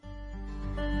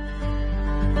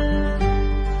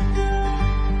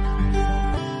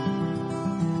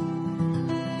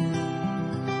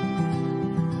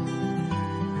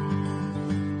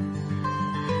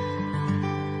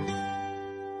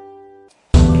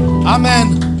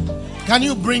Amen. Can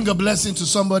you bring a blessing to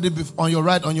somebody on your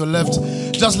right, on your left?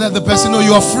 Just let the person know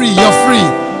you are free. You're free.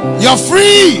 You're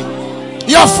free.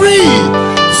 You're free.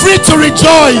 Free to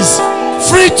rejoice.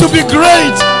 Free to be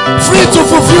great. Free to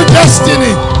fulfill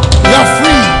destiny. You're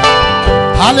free.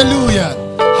 Hallelujah.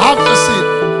 Have a seat.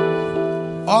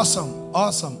 Awesome.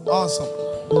 Awesome. Awesome.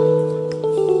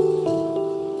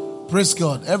 Praise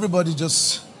God. Everybody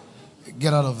just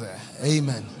get out of there.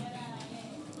 Amen.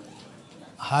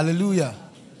 Hallelujah.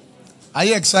 Are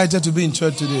you excited to be in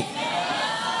church today?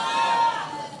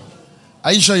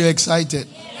 Are you sure you're excited?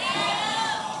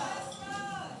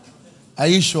 Are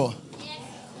you sure?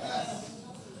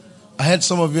 I heard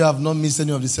some of you have not missed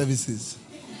any of the services.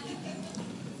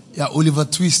 Yeah, Oliver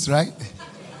Twist, right?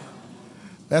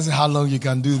 That's how long you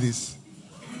can do this.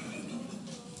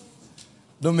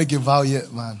 Don't make a vow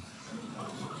yet, man.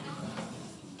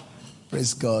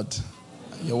 Praise God.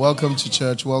 You're welcome to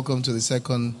church. Welcome to the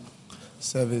second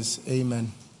service.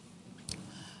 Amen.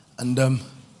 And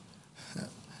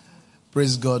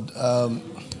praise God. Are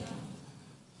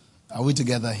we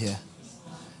together here?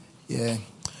 Yeah.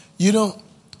 You know,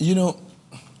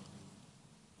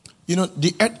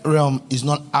 the earth realm is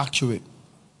not accurate.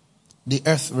 The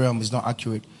earth realm is not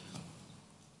accurate.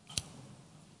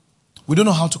 We don't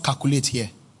know how to calculate here.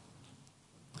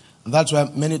 And that's why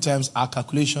many times our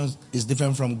calculations is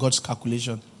different from God's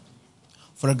calculation.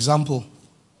 For example,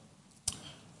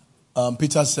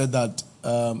 Peter said that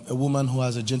a woman who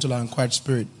has a gentle and quiet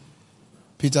spirit,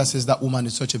 Peter says that woman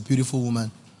is such a beautiful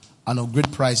woman and of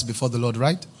great price before the Lord,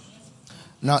 right?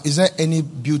 Now, is there any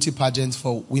beauty pageant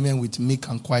for women with meek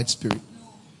and quiet spirit?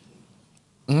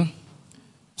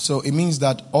 So it means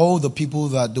that all the people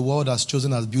that the world has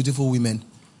chosen as beautiful women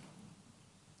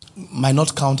might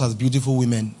not count as beautiful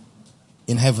women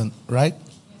in heaven, right?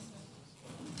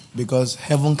 Because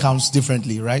heaven counts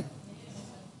differently, right?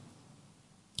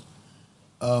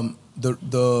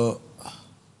 The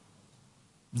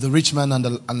rich man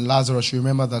and Lazarus, you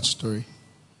remember that story?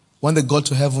 When they got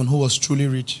to heaven, who was truly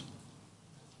rich?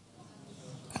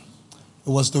 It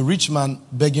was the rich man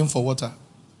begging for water.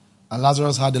 And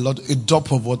Lazarus had a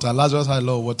drop of water. Lazarus had a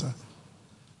lot of water.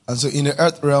 And so in the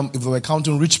earth realm, if they were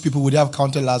counting rich people, would they have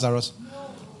counted Lazarus? No.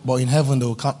 But in heaven, they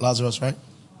will count Lazarus, right?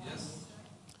 Yes.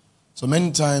 So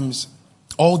many times,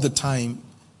 all the time,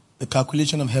 the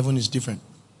calculation of heaven is different.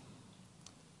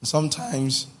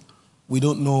 Sometimes we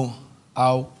don't know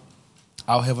how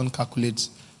heaven calculates,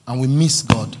 and we miss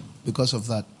God because of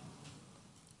that.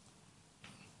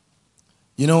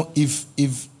 You know, if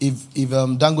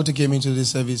Dangote came into this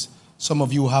service, some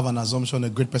of you will have an assumption a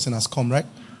great person has come, right?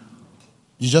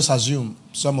 You just assume.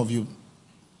 Some of you,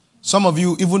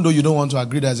 even though you don't want to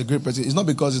agree that it's a great person, it's not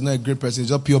because it's not a great person. It's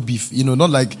just pure beef. You know,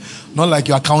 not like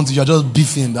you're accounting. You're just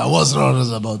beefing. That what's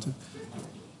wrong about it.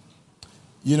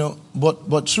 You know,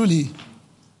 but truly,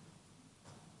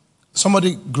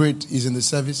 somebody great is in the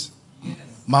service. Yes.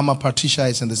 Mama Patricia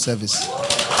is in the service.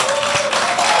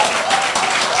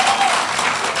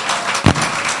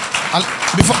 And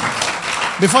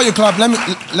before you clap,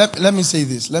 let me say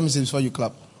this. Let me say this before you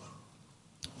clap.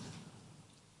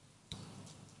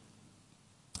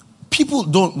 People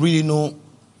don't really know.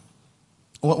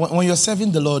 When you're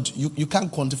serving the Lord, you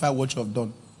can't quantify what you have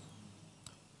done.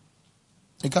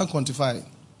 You can't quantify it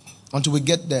until we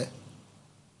get there.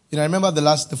 You know, I remember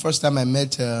the first time I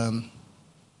met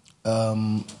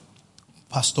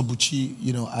Pastor Bucci,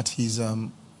 you know, at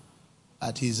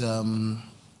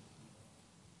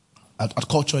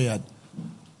Culture Yard.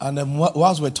 And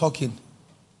whilst we're talking,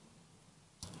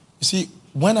 you see,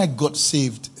 when I got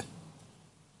saved,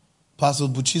 Pastor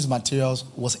Bucci's materials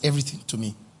was everything to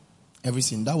me.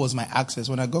 Everything. That was my access.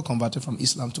 When I got converted from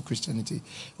Islam to Christianity,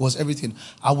 it was everything.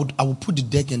 I would put the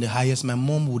deck in the highest. My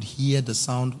mom would hear the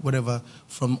sound, whatever,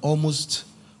 from almost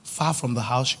far from the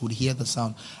house, she would hear the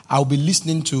sound. I would be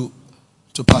listening to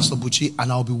Pastor Bucci,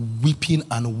 and I'll be weeping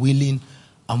and wailing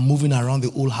and moving around the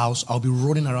whole house. I'll be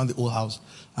rolling around the whole house,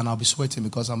 and I'll be sweating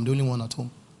because I'm the only one at home.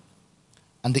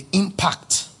 And the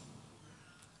impact,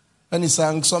 when he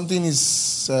sang, something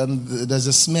is, there's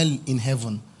a smell in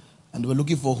heaven. And they were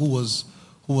looking for who was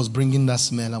bringing that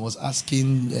smell. I was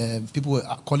asking, people were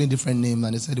calling different names,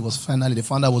 and they said they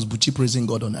found out it was Bucci praising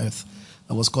God on earth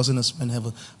that was causing a smell in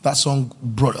heaven. That song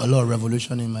brought a lot of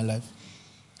revolution in my life.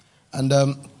 And,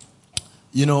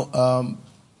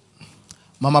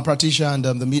 Mama Patricia and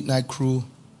the Midnight Crew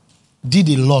did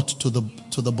a lot to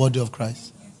the body of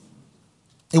Christ.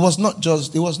 It was not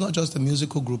just a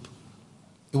musical group.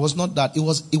 It was not that. It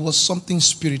was something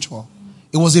spiritual.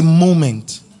 It was a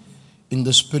moment in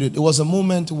the spirit. It was a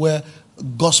moment where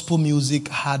gospel music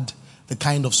had the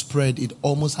kind of spread it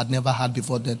almost had never had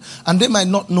before then. And they might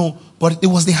not know, but it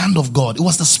was the hand of God. It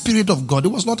was the Spirit of God. It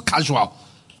was not casual.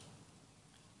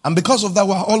 And because of that,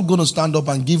 we're all going to stand up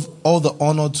and give all the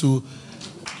honor to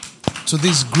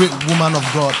this great woman of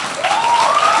God.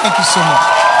 Thank you so much.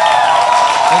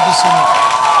 Thank you so much.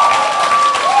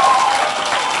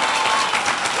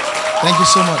 Thank you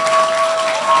so much.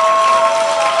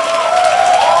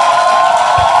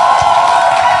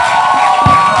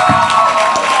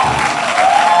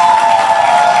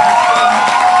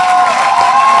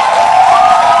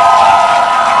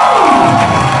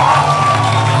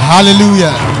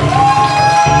 Hallelujah.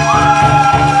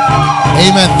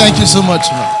 Amen. Thank you so much,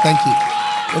 man. Thank you.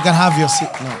 You can have your seat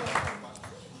now.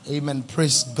 Amen.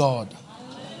 Praise God.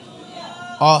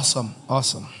 Awesome.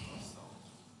 Awesome.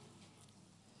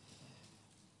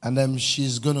 And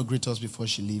she's going to greet us before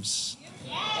she leaves.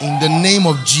 In the name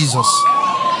of Jesus.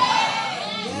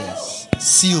 Yes.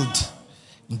 Sealed.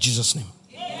 In Jesus' name.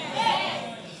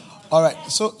 All right.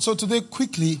 So today,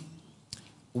 quickly,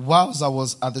 whilst I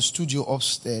was at the studio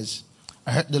upstairs,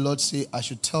 I heard the Lord say, I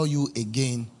should tell you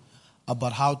again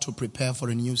about how to prepare for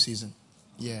a new season.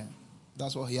 Yeah.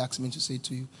 That's what he asked me to say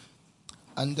to you.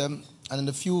 And in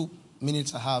the few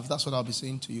minutes I have, that's what I'll be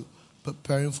saying to you.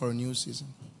 Preparing for a new season.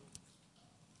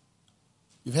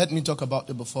 You've heard me talk about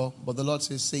it before, but the Lord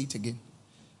says, say it again.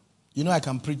 You know, I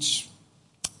can preach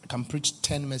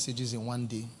 10 messages in one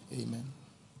day. Amen.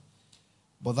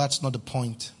 But that's not the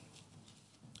point.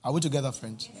 Are we together,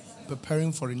 friends? Yes,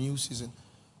 preparing for a new season.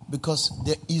 Because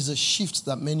there is a shift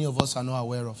that many of us are not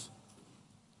aware of.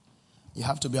 You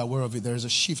have to be aware of it. There is a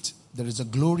shift. There is a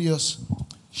glorious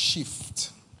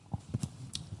shift.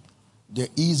 There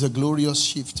is a glorious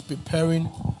shift. Preparing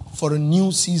for a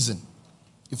new season.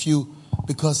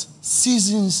 Because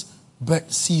seasons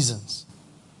birth seasons.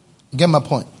 You get my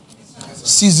point?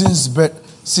 Seasons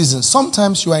birth seasons.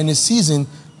 Sometimes you are in a season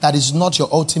that is not your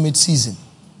ultimate season.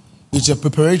 It's a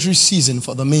preparatory season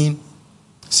for the main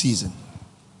season.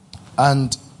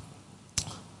 And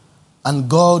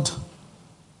God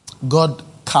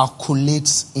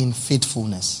calculates in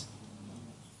faithfulness.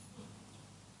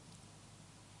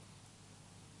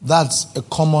 That's a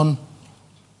common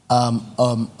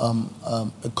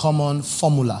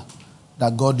formula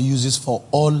that God uses for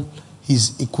all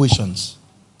his equations.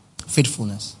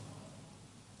 Faithfulness.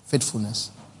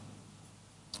 Faithfulness.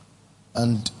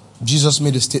 And Jesus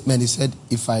made a statement. He said,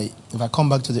 if I come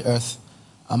back to the earth,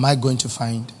 am I going to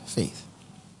find faith?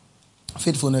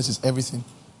 Faithfulness is everything.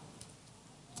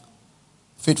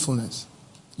 Faithfulness.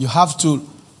 You have to,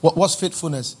 what's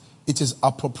faithfulness? It is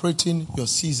appropriating your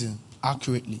season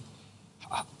accurately.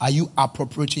 Are you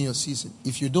appropriating your season?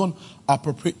 If you don't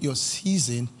appropriate your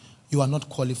season, you are not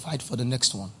qualified for the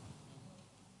next one.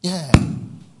 Yeah.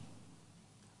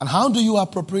 And how do you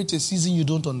appropriate a season you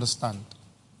don't understand?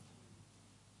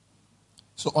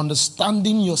 So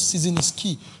understanding your season is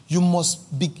key. You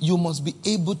must be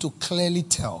able to clearly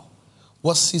tell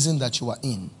what season that you are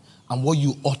in and what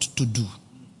you ought to do.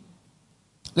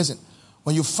 Listen,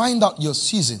 when you find out your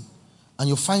season and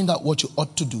you find out what you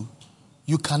ought to do,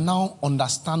 you can now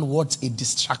understand what's a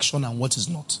distraction and what is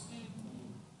not.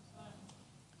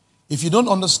 If you don't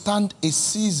understand a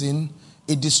season,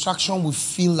 a distraction will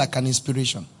feel like an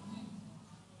inspiration.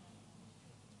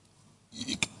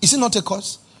 Is it not a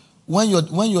cause? When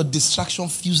your distraction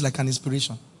feels like an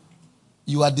inspiration,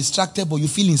 you are distracted but you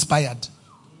feel inspired.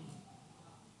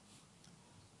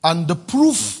 And the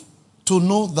proof to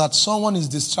know that someone is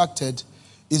distracted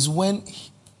is when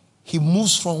he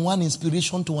moves from one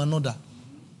inspiration to another.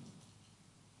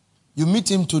 You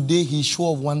meet him today, he's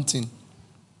sure of one thing.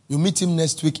 You meet him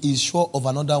next week, he's sure of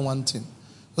another one thing.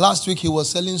 Last week he was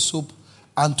selling soap,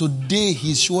 and today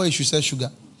he's sure he should sell sugar.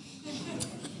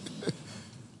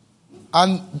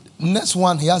 And next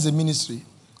one, he has a ministry.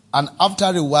 And after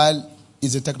a while,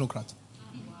 he's a technocrat.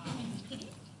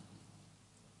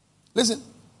 Listen,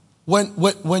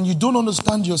 when you don't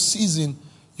understand your season,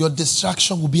 your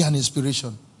distraction will be an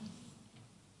inspiration.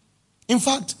 In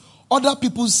fact, other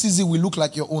people's season will look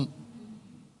like your own.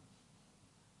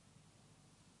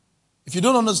 If you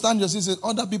don't understand your season,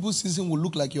 other people's season will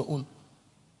look like your own.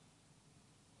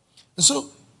 And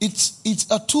so, it's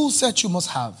a tool set you must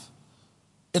have.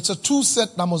 It's a tool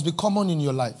set that must be common in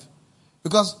your life.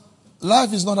 Because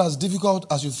life is not as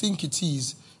difficult as you think it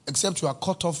is, except you are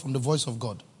cut off from the voice of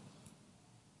God.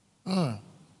 It's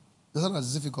not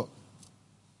as difficult.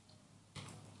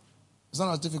 It's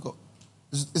not as difficult.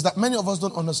 It's that many of us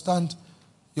don't understand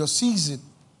your season.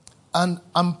 And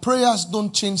prayers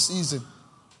don't change season.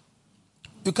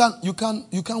 You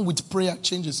can with prayer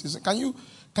change a season. Can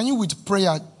you with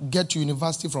prayer get to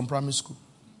university from primary school?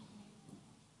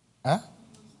 Huh?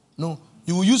 No.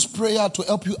 You will use prayer to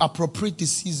help you appropriate the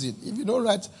season. If you don't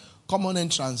write common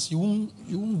entrance, you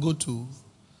won't go to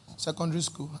secondary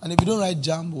school. And if you don't write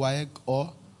JAM, WAEC,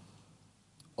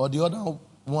 or the other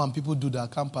one people do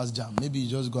that can't pass JAM, maybe you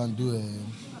just go and do a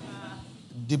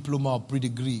diploma or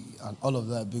pre-degree and all of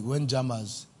that. But when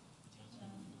JAMers,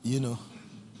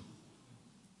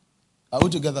 are we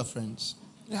together, friends?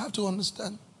 You have to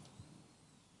understand.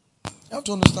 You have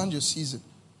to understand your season.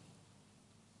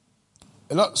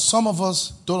 Some of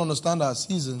us don't understand our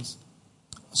seasons.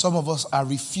 Some of us are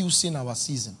refusing our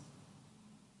season.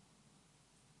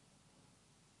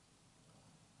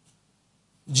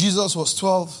 Jesus was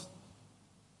 12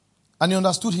 and he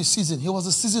understood his season. He was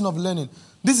a season of learning.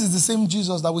 This is the same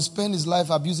Jesus that will spend his life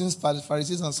abusing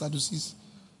Pharisees and Sadducees.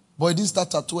 But he didn't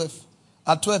start at 12.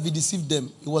 At 12, he deceived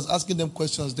them. He was asking them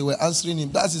questions. They were answering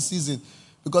him. That's his season.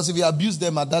 Because if he abused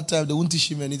them at that time, they wouldn't teach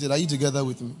him anything. Are you together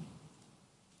with me?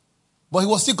 But he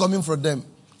was still coming from them.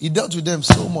 He dealt with them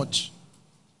so much.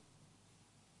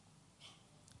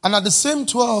 And at the same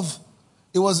 12,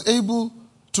 he was able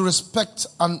to respect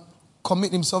and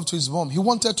commit himself to his mom. He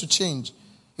wanted to change.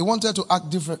 He wanted to act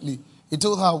differently. He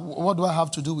told her, what do I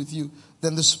have to do with you?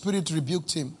 Then the Spirit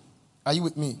rebuked him. Are you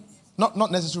with me?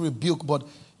 Not necessarily rebuke, but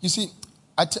you see,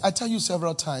 I tell you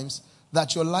several times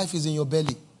that your life is in your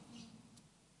belly.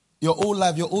 Your whole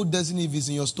life, your whole destiny is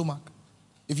in your stomach.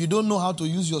 If you don't know how to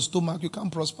use your stomach, you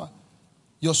can't prosper.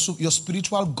 Your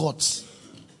spiritual guts,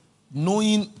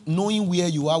 knowing where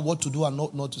you are, what to do and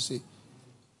not to say.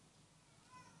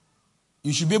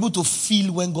 You should be able to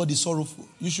feel when God is sorrowful.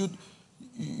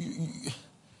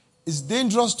 It's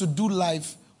dangerous to do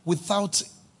life without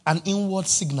an inward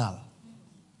signal.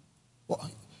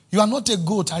 You are not a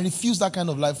goat. I refuse that kind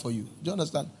of life for you. Do you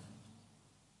understand?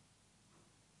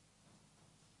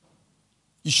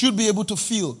 You should be able to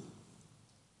feel.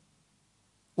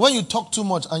 When you talk too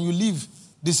much and you leave,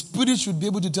 the Spirit should be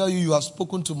able to tell you have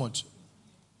spoken too much.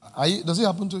 Does it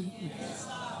happen to you? Yes.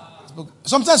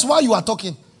 Sometimes while you are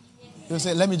talking, you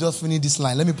say, let me just finish this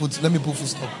line. Let me put full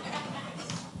stop.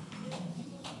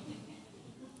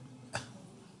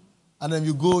 And then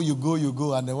you go,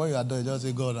 and then when you are done, you just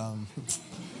say, God,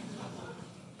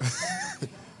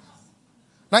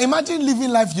 Now imagine living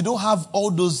life, you don't have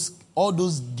all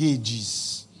those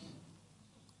gauges.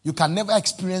 You can never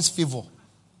experience favor.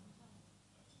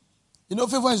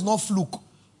 Favor is not fluke.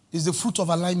 It's the fruit of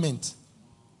alignment.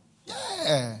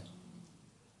 Yeah.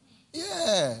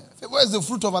 Favor is the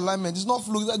fruit of alignment. It's not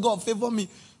fluke. It's like, God, favor me.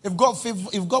 If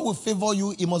God will favor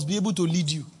you, he must be able to lead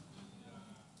you.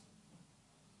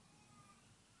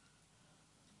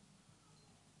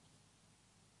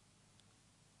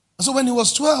 So when he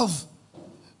was 12,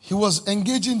 he was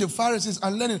engaging the Pharisees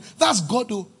and learning. That's God,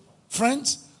 though.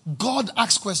 Friends, God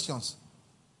asks questions.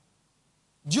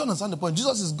 Do you understand the point?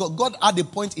 Jesus is God. God had a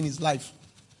point in his life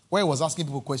where he was asking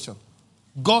people questions.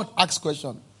 God asks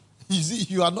questions. You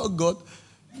see, you are not God.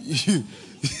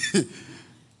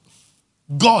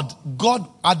 God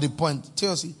had a point.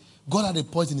 Seriously, God had a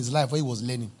point in his life where he was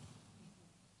learning.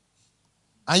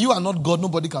 And you are not God.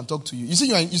 Nobody can talk to you.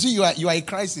 You are a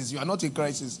crisis. You are not a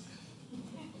crisis.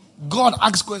 God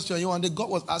asks questions. One day God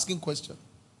was asking questions.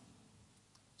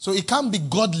 So it can't be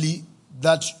godly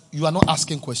that you are not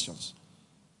asking questions.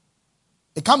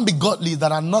 It can't be godly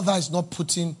that another is not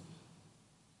putting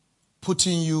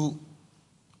you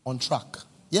on track.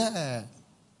 Yeah,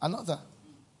 another.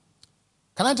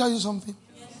 Can I tell you something?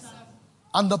 Yes, sir.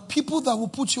 And the people that will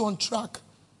put you on track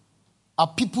are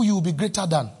people you will be greater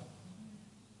than.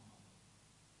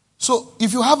 So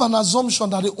if you have an assumption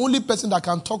that the only person that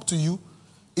can talk to you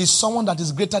is someone that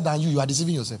is greater than you, you are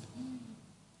deceiving yourself.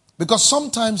 Because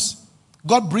sometimes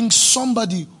God brings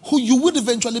somebody who you would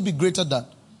eventually be greater than.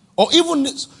 Or even, you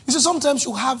see, sometimes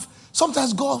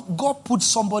God puts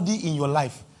somebody in your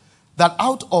life that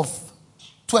out of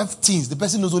 12 things, the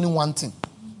person knows only one thing.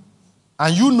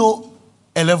 And you know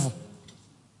 11.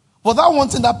 But that one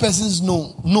thing that person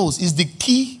knows is the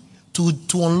key to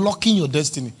unlocking your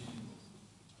destiny.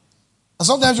 And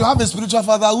sometimes you have a spiritual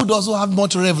father who doesn't have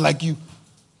much rev like you.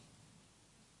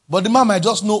 But the man might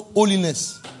just know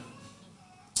holiness.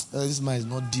 This man is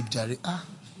not deep, Jerry.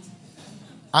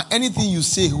 And anything you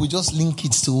say, he will just link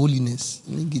it to holiness.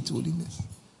 Link it to holiness.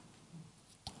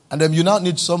 And then you now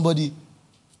need somebody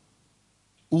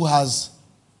who has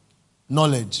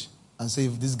knowledge and say,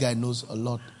 if this guy knows a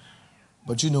lot.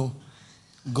 But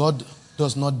God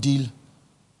does not deal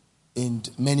in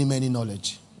many, many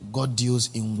knowledge. God deals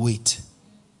in weight.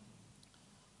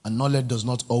 And knowledge does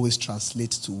not always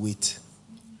translate to weight.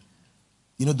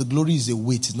 The glory is a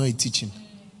weight, it's not a teaching.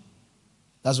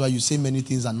 That's why you say many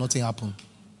things and nothing happens.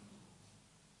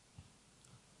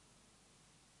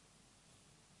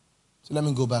 So let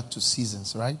me go back to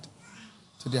seasons, right?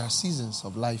 So there are seasons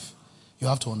of life. You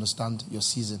have to understand your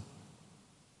season.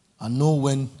 And know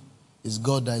when it's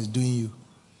God that is doing you.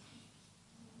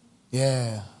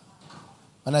 Yeah.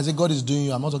 When I say God is doing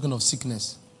you, I'm not talking of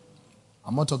sickness.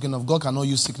 I'm not talking of God cannot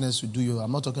use sickness to do you.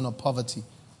 I'm not talking of poverty.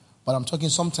 But I'm talking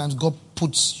sometimes God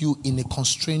puts you in a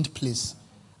constrained place.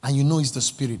 And you know it's the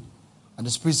Spirit. And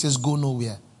the Spirit says go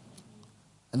nowhere.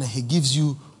 And then He gives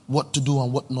you what to do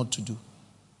and what not to do.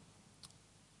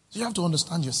 So you have to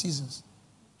understand your seasons.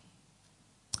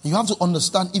 You have to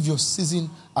understand if your season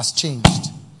has changed.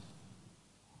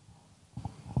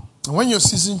 And when your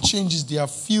season changes, there are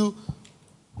few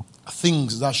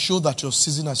things that show that your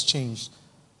season has changed.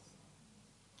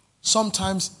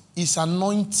 Sometimes it's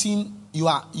anointing. You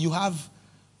have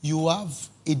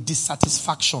a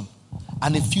dissatisfaction,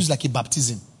 and it feels like a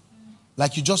baptism.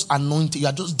 Like you just anointed, you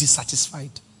are just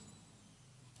dissatisfied.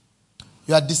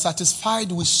 You are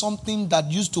dissatisfied with something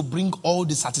that used to bring all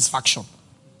the satisfaction.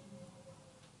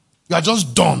 You are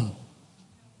just done.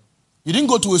 You didn't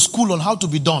go to a school on how to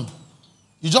be done.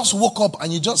 You just woke up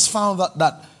and you just found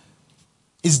that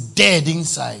it's dead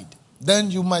inside.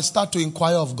 Then you might start to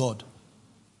inquire of God.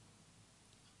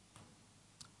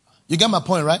 You get my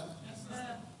point, right? Yes, sir.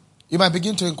 You might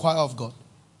begin to inquire of God.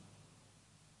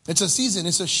 It's a season,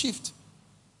 it's a shift.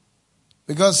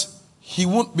 Because He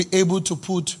won't be able to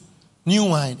put new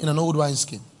wine in an old wine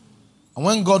skin. And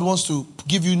when God wants to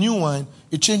give you new wine,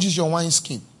 it changes your wine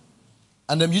skin.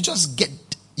 And then you just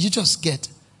get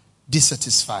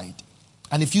dissatisfied.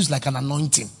 And it feels like an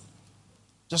anointing.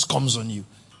 Just comes on you.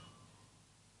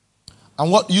 And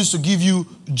what used to give you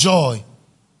joy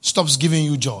stops giving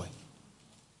you joy.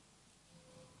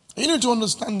 You need to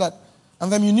understand that.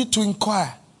 And then you need to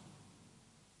inquire.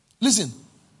 Listen,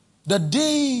 the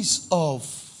days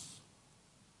of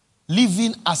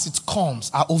living as it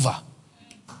comes are over.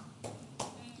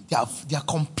 They are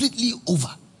completely over.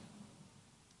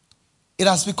 It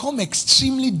has become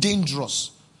extremely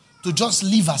dangerous to just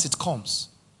live as it comes.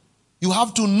 You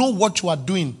have to know what you are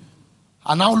doing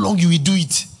and how long you will do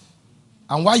it.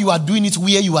 And why you are doing it,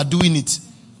 where you are doing it.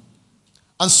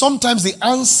 And sometimes the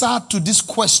answer to these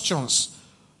questions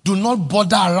do not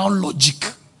bother around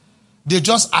logic. They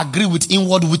just agree with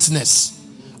inward witness.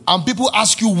 And people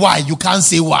ask you why, you can't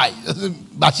say why.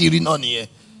 But you're not here.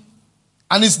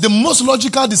 And it's the most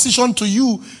logical decision to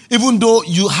you, even though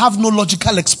you have no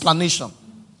logical explanation.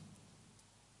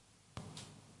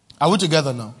 Are we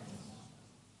together now?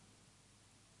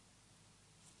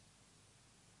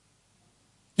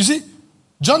 You see,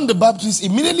 John the Baptist,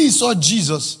 immediately he saw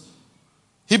Jesus,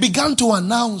 he began to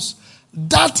announce,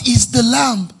 that is the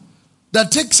Lamb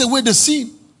that takes away the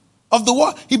sin of the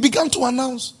world. He began to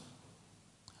announce.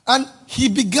 And he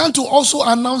began to also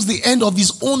announce the end of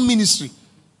his own ministry.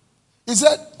 He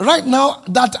said, right now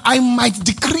that I might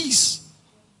decrease,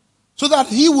 so that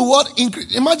he will what?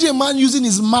 Increase. Imagine a man using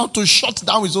his mouth to shut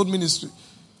down his own ministry.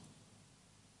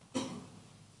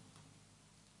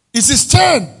 It's his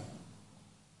turn.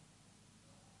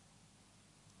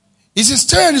 It's his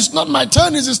turn. It's not my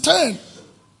turn. It's his turn.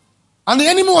 And the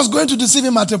enemy was going to deceive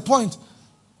him at a point.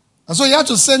 And so he had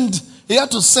to send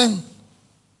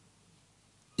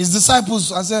his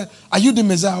disciples and said, are you the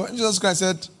Messiah? And Jesus Christ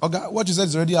said, okay, what you said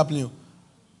is already happening.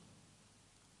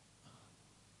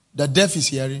 The deaf is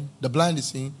hearing, the blind is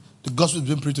seeing, the gospel is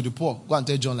being preached to the poor. Go and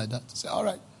tell John like that. Say, all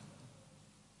right.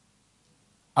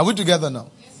 Are we together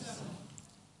now? Yes, sir.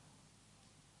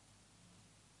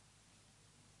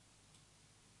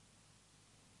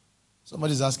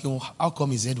 Somebody's asking, how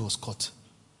come his head was cut?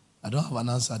 I don't have an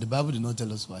answer. The Bible did not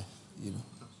tell us why. You know.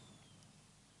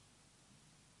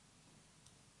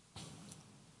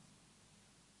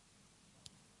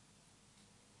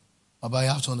 But you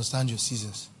have to understand your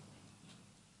seasons.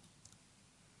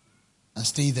 And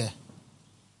stay there.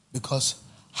 Because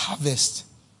harvest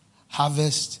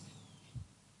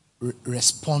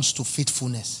responds to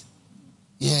faithfulness.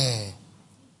 Yeah.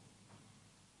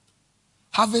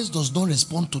 Harvest does not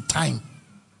respond to time.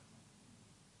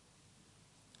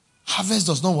 Harvest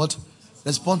does not what?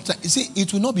 Respond to time. You see,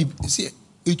 it will not be,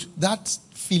 that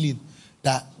feeling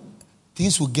that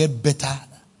things will get better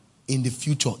in the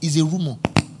future is a rumor.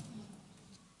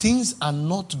 Things are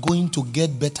not going to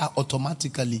get better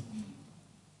automatically.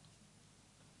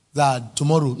 That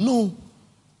tomorrow. No.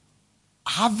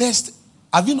 Harvest.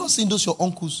 Have you not seen those your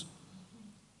uncles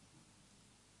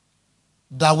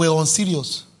that were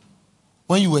unserious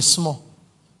when you were small?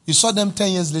 You saw them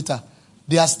 10 years later.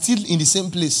 They are still in the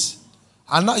same place.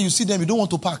 And now you see them, you don't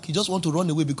want to park. You just want to run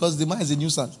away because the man is a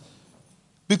nuisance.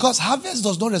 Because harvest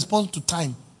does not respond to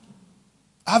time.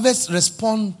 Harvest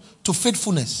responds to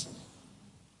faithfulness.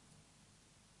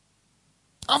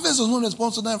 Harvest does not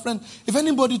respond to time, friend. If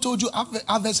anybody told you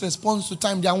harvest responds to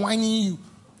time, they are whining you.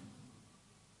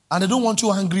 And they don't want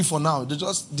you angry for now. They're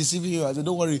just deceiving you. I say,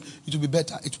 don't worry, it will be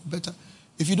better. It will be better.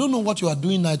 If you don't know what you are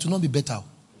doing now, it will not be better.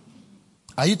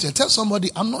 Are you tell somebody,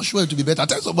 I'm not sure it will be better.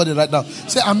 Tell somebody right now.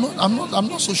 Say, I'm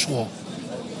not so sure.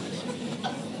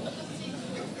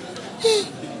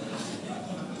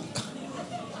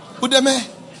 Udeme,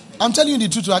 I'm telling you the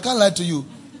truth. I can't lie to you.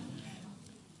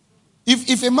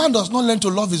 If a man does not learn to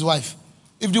love his wife,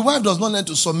 if the wife does not learn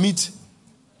to submit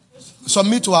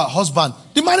to her husband,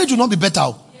 the marriage will not be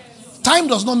better. Time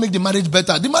does not make the marriage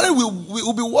better. The marriage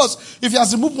will be worse. If he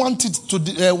has removed one teeth to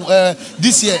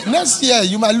this year, next year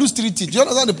you might lose 3 teeth. Do you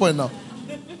understand the point now?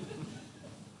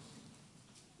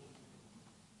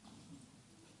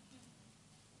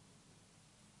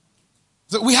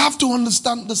 So we have to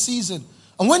understand the season.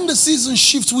 And when the season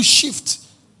shifts, we shift.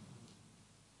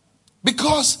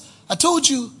 Because I told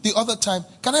you the other time,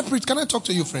 can I preach? Can I talk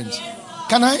to you, friends?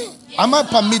 Can I? Am I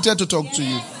permitted to talk to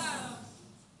you?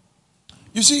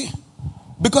 You see,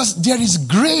 because there is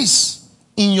grace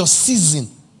in your season.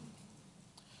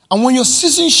 And when your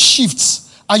season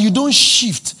shifts and you don't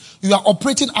shift, you are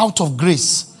operating out of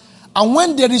grace. And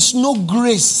when there is no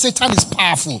grace, Satan is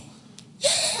powerful.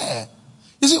 Yeah.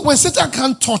 You see, when Satan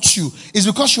can't touch you, it's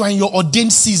because you are in your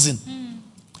ordained season.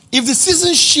 If the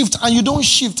season shifts and you don't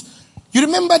shift, you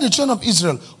remember the children of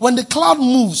Israel. When the cloud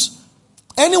moves,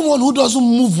 anyone who doesn't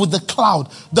move with the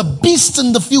cloud, the beast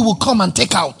in the field will come and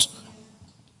take out.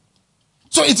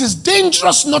 So it is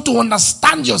dangerous not to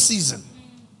understand your season.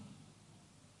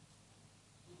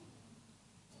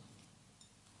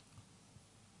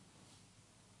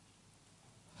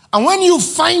 And when you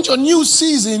find your new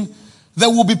season, there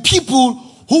will be people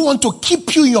who want to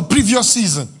keep you in your previous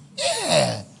season.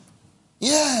 Yeah.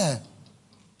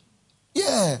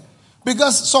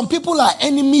 Because some people are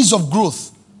enemies of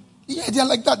growth. Yeah, they are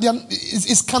like that.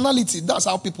 It's carnality. That's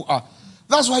how people are.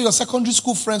 That's why your secondary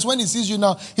school friends, when he sees you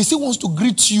now, he still wants to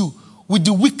greet you with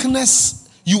the weakness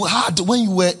you had when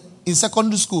you were in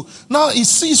secondary school. Now he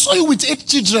saw you with 8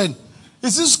 children. He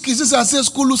says, I say,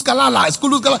 Skulu Skalala.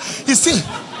 He still...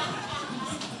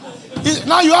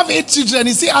 Now you have 8 children.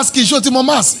 He still asking, Shoti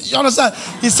Mamas. You understand?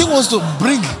 He still wants to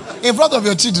bring in front of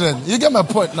your children. You get my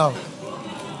point now.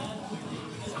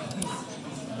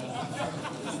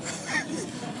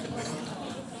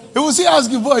 He will still ask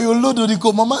you, boy, you load the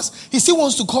co mamas. He still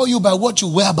wants to call you by what you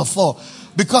were before.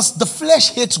 Because the flesh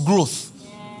hates growth.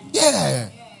 Yeah.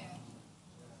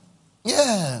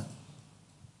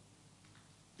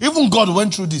 Even God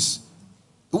went through this.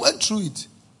 He went through it.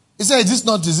 He said, is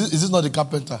this not the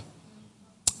carpenter?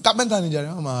 Carpenter in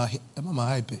Nigeria,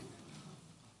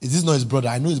 is this not his brother?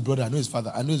 I know his brother, I know his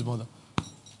father, I know his mother.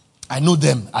 I know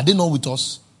them. Are they not with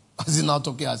us? Is he now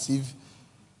talking as if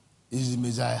he's the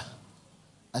Messiah?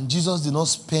 And Jesus did not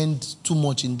spend too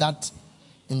much in that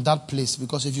place,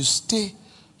 because if you stay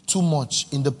too much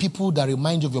in the people that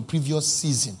remind you of your previous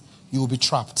season, you will be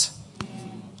trapped.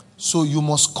 So you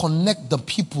must connect the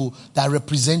people that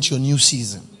represent your new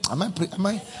season.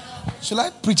 Shall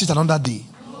I preach it another day?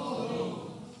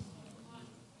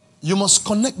 You must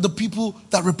connect the people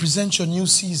that represent your new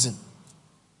season.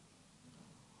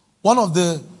 One of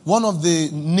the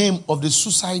name of the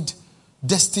suicide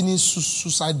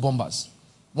bombers.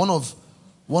 One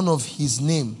of his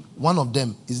name, one of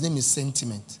them, his name is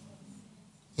Sentiment.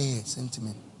 Yeah,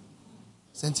 Sentiment.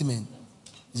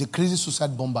 He's a crazy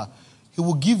suicide bomber. He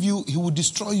will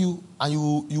destroy you, and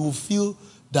you will feel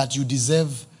that you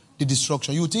deserve the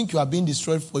destruction. You will think you are being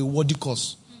destroyed for a worthy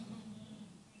cause.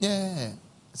 Yeah,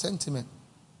 Sentiment.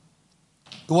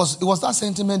 It was that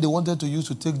sentiment they wanted to use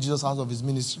to take Jesus out of his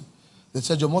ministry. They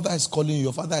said, your mother is calling you,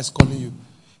 your father is calling you.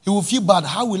 He will feel bad.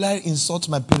 How will I insult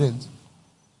my parents?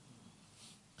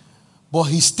 But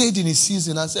he stayed in his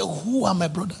season and said, who are my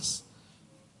brothers?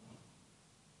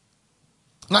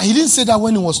 Now, he didn't say that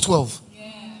when he was 12.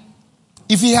 Yeah.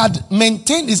 If he had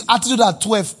maintained his attitude at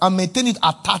 12 and maintained it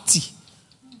at 30.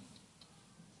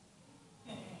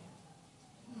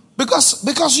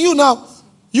 Because you now,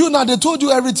 they told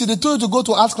you everything. They told you to go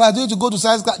to art class, they told you to go to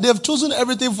science class. They have chosen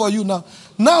everything for you now.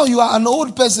 Now you are an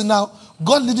old person now.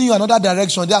 God leading you another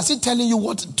direction. They are still telling you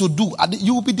what to do.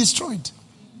 You will be destroyed.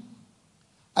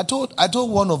 I told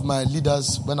one of my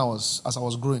leaders as I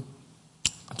was growing,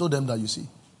 I told them that, you see,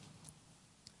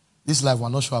 this life, we're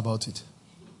not sure about it.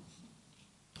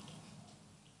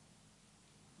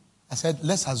 I said,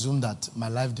 let's assume that my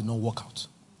life did not work out.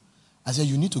 I said,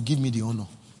 you need to give me the honor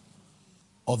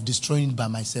of destroying it by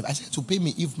myself. I said, to pay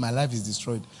me if my life is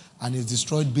destroyed, and it's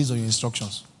destroyed based on your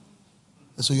instructions.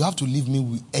 So you have to leave me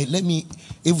with, let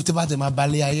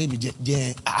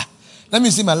Let me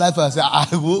see my life and say, I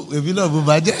will, if you don't move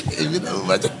budget, if you don't move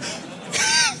budget.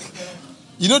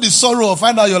 You know the sorrow of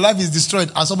finding out your life is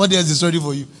destroyed and somebody else destroyed it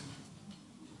for you.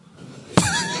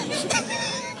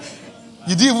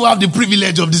 You didn't even have the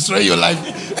privilege of destroying your life.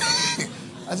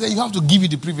 I said, you have to give you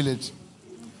the privilege.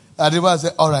 And the man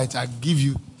said, all right, I give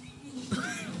you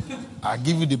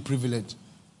the privilege.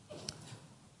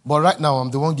 But right now, I'm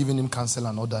the one giving him counsel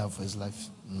and order for his life.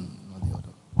 Not the other.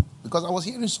 Because I was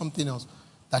hearing something else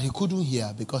that he couldn't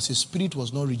hear because his spirit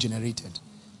was not regenerated.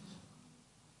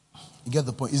 You get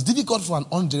the point? It's difficult for an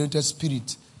ungenerated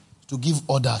spirit to give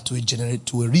order to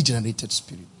a regenerated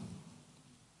spirit.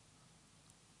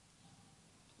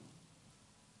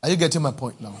 Are you getting my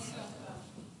point now?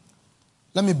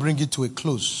 Let me bring it to a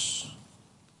close.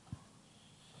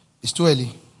 It's too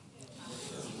early.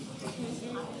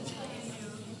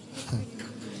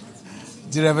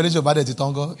 The revelation about the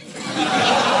tongue.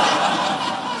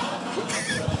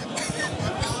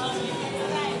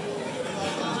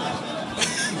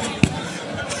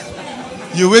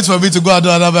 You wait for me to go and do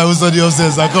another Bible study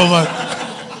upstairs. I come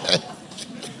back.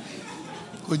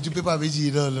 Could you paper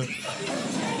me? No.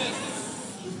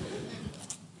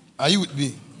 Are you with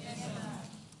me?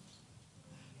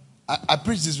 I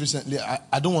preached this recently.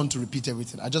 I don't want to repeat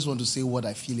everything. I just want to say what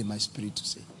I feel in my spirit to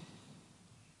say.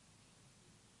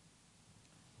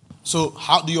 So,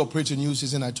 how do you operate in new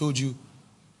season? I told you,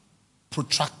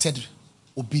 protracted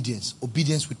obedience.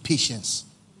 Obedience with patience.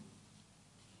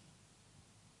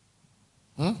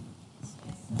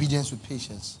 Obedience with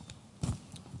patience.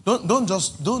 Don't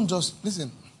just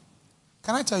listen.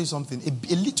 Can I tell you something?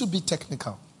 A little bit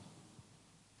technical.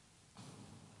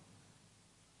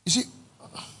 You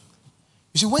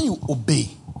see, when you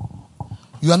obey,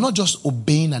 you are not just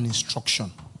obeying an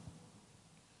instruction.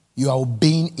 You are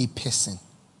obeying a person.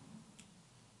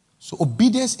 So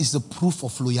obedience is the proof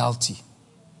of loyalty.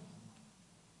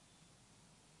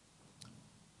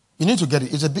 You need to get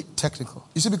it. It's a bit technical.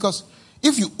 You see, because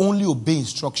if you only obey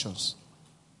instructions,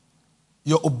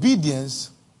 your obedience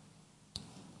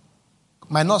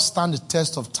might not stand the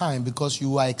test of time because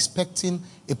you are expecting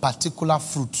a particular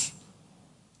fruit.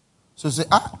 So you say,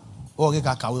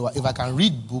 if I can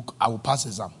read book, I will pass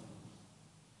exam.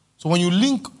 So when you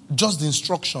link just the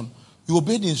instruction, you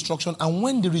obey the instruction, and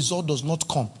when the result does not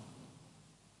come,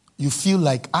 you feel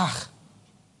like,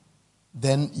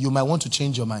 then you might want to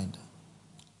change your mind.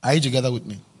 Are you together with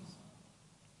me?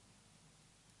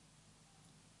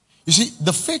 You see,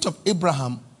 the faith of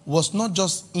Abraham was not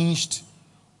just hinged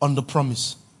on the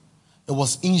promise. It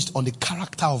was hinged on the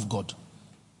character of God.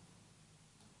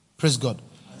 Praise God.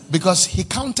 Because he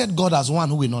counted God as one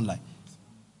who will not lie.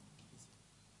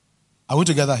 Are we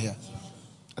together here?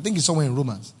 I think it's somewhere in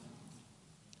Romans.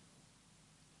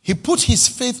 He put his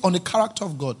faith on the character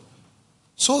of God.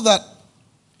 So that,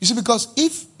 you see, because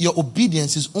if your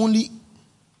obedience is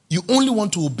you only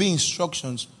want to obey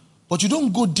instructions, but you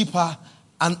don't go deeper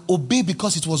and obey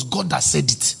because it was God that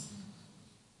said it.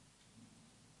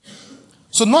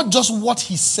 So not just what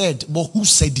he said, but who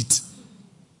said it.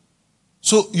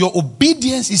 So your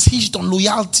obedience is hinged on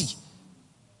loyalty.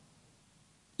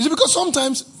 You see, because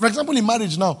sometimes, for example, in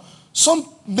marriage now, some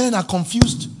men are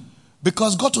confused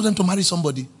because God told them to marry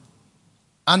somebody.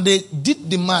 And they did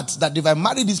the math that if I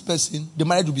marry this person, the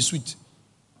marriage will be sweet.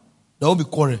 There won't be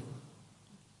quarrel.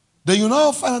 Then you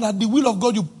now find out that the will of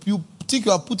God you think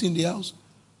you are put in the house.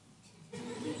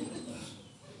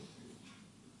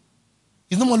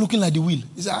 It's not more looking like the will.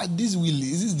 It's this will.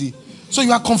 Is this the... So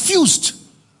you are confused.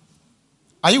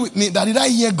 Are you with me? That did I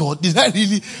hear God? Did I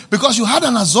really? Because you had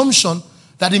an assumption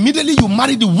that immediately you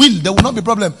marry the will, there will not be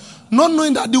problem. Not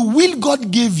knowing that the will God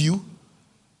gave you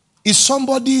is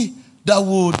somebody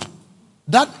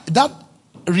that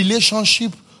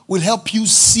relationship will help you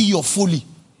see your folly.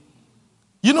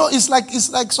 You know, it's like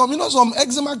some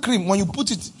eczema cream. When you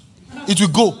put it, it will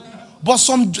go. But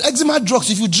some eczema drugs,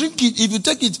 if you drink it, if you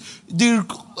take it, the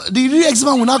real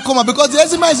eczema will not come out because the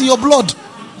eczema is in your blood.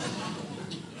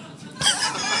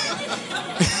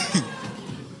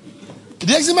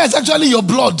 The eczema is actually your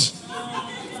blood.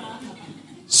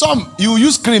 Some, you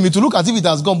use cream, it will look as if it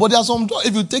has gone. But there are some,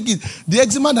 if you take it, the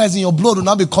eczema that is in your blood will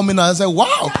now be coming out and say,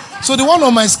 wow. So the one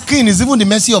on my skin is even the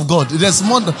mercy of God. There's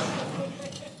more.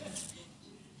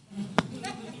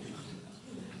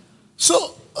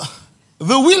 So,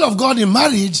 the will of God in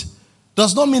marriage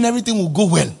does not mean everything will go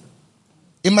well.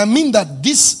 It might mean that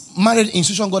this marriage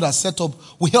institution God has set up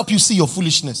will help you see your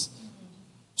foolishness.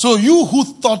 So you who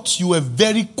thought you were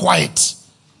very quiet,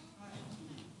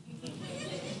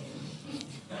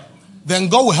 then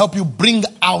God will help you bring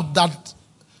out that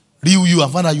real you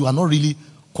and find out you are not really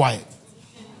quiet.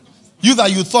 You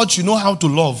that you thought you know how to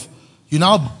love, You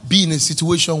now be in a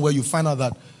situation where you find out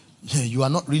that you are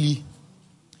not really.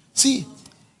 See,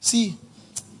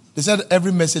 they said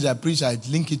every message I preach, I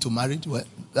link it to marriage. Well,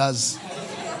 that's.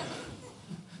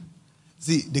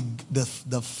 See, the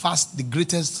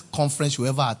greatest conference you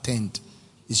ever attend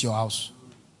is your house.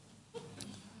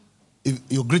 If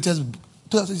your greatest,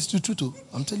 it's the truth.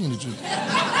 I'm telling you the truth.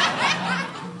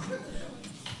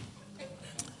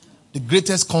 The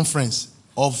greatest conference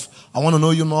of I want to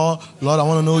know you more, Lord. I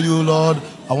want to know you, Lord.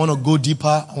 I want to go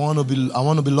deeper. I want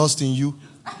to be lost in you.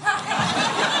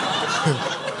 I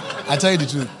tell you the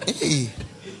truth. Hey,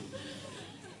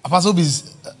 Apostle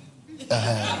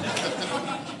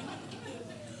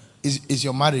is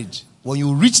your marriage. When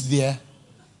you reach there,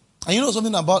 and you know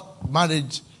something about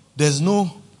marriage, there's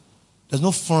no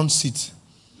front seat.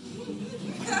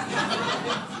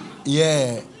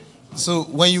 Yeah. So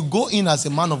when you go in as a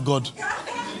man of God,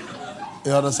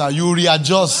 you understand, you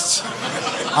readjust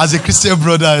as a Christian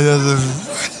brother.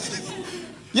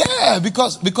 Yeah,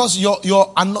 because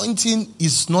your anointing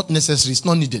is not necessary. It's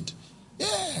not needed.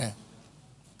 Yeah.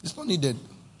 It's not needed.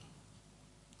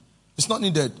 It's not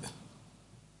needed.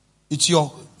 It's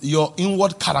your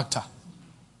inward character.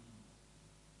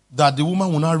 That the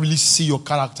woman will not really see your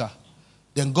character.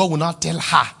 Then God will not tell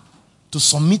her to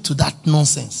submit to that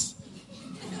nonsense.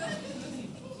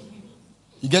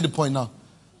 You get the point now?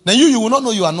 Then you will not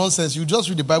know you are nonsense. You just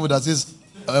read the Bible that says,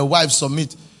 wife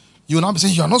submit. You will not be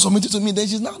saying, you are not submitted to me. Then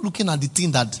she's not looking at the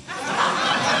thing that...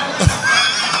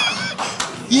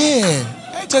 Yeah.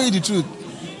 I tell you the truth.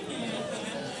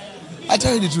 I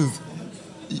tell you the truth.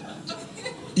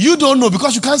 You don't know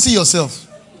because you can't see yourself.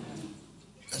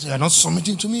 You are not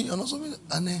submitting to me. You are not submitting.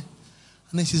 And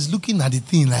then she's looking at the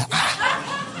thing like,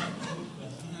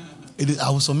 I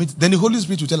will submit. Then the Holy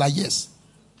Spirit will tell her, yes.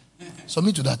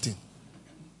 Submit to that thing.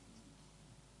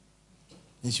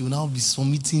 And she will now be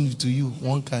submitting to you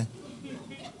one kind.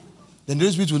 Then the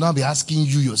Holy Spirit will now be asking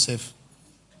you yourself,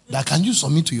 that can you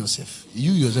submit to yourself?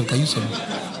 You yourself, can you submit?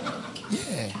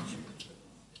 Yeah.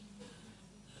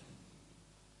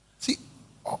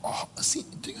 See,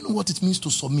 do you know what it means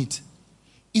to submit?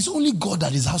 It's only God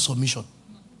that deserves submission.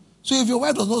 So if your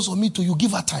wife does not submit to you,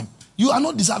 give her time. You are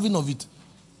not deserving of it.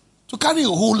 To carry a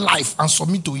whole life and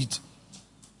submit to it.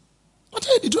 I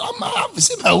tell you the truth, I have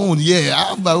my own. Yeah, I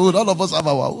have my own. All of us have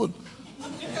our own.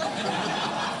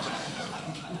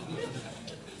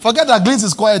 Forget that Glitz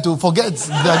is quiet. Forget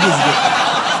that Glitz is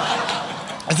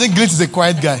quiet. I think Glitz is a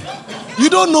quiet guy. You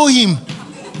don't know him.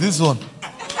 This one.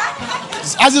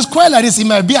 As he's quiet like this, he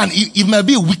might be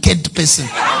a wicked person.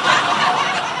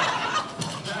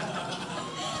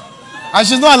 And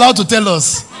she's not allowed to tell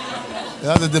us.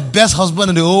 The best husband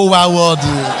in the whole wide world.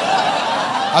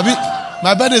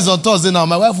 My birthday is on Thursday now.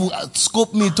 My wife will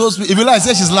scope me, toast me. If you like,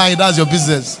 say she's lying, that's your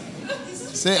business.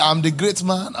 Say, I'm the great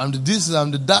man, I'm the this,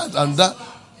 I'm the that, I'm that.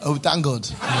 Oh, thank God.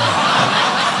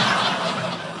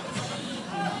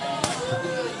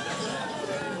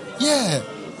 Yeah.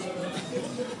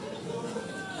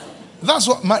 That's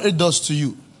what marriage does to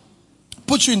you.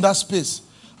 Put you in that space.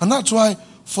 And that's why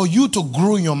for you to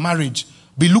grow in your marriage,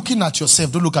 be looking at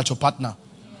yourself, don't look at your partner.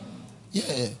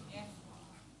 Yeah.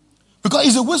 Because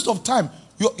it's a waste of time.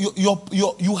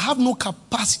 You have no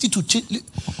capacity to change.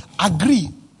 Agree,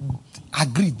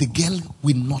 the girl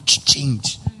will not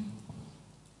change.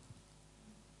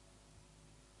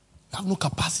 You have no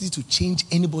capacity to change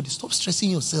anybody. Stop stressing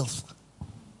yourself.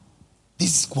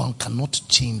 This one cannot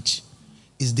change.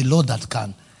 It's the Lord that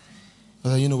can.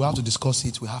 We have to discuss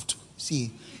it. We have to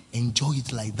enjoy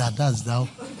it like that. That's how.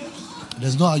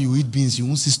 There's no how you eat beans. You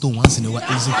won't see stone once in a while.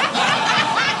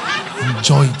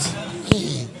 Enjoy it.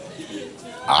 Hey.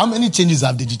 How many changes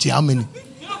have DGT? How many?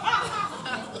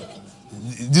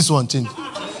 This one changed.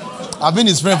 I've been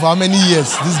his friend for how many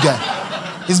years? This guy.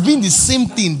 It's been the same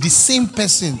thing, the same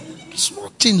person. Small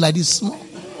change like this, small.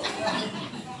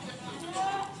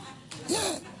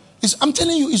 Yeah. I'm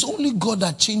telling you, it's only God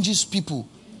that changes people.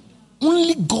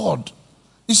 Only God.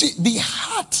 You see, the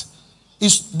heart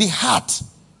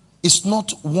is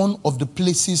not one of the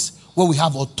places where we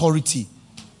have authority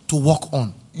to work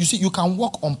on. You see, you can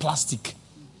work on plastic.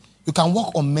 You can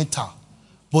work on metal.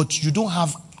 But you don't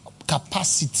have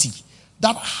capacity.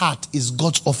 That heart is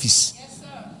God's office. Yes,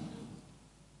 sir.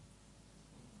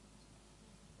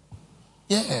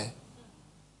 Yeah.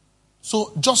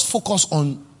 So just focus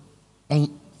on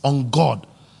God.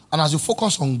 And as you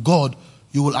focus on God,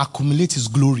 you will accumulate His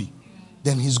glory.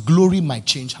 Then His glory might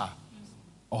change her.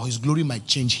 Or His glory might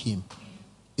change him.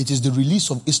 It is the release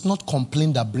of, it's not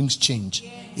complaint that brings change.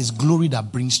 It's glory that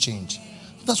brings change.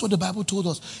 That's what the Bible told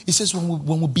us. It says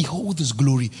when we behold His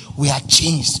glory, we are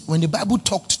changed. When the Bible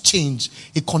talked change,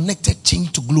 it connected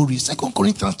change to glory. 2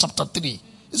 Corinthians chapter 3.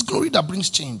 It's glory that brings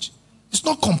change. It's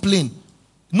not complaint.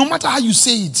 No matter how you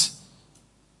say it,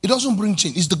 it doesn't bring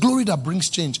change. It's the glory that brings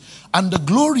change. And the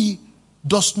glory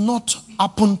does not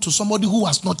happen to somebody who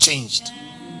has not changed.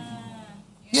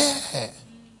 Yeah.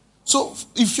 So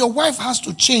if your wife has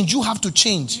to change, you have to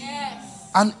change. Yes.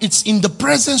 And it's in the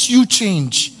presence you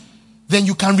change. Then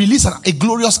you can release a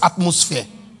glorious atmosphere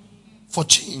for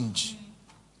change.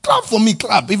 Clap for me,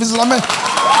 clap. If it's in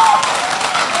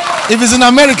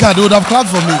America, they would have clapped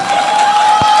for me.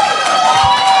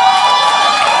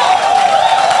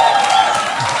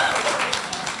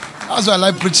 That's why I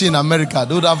like preaching in America.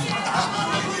 They would have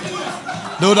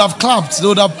clapped. They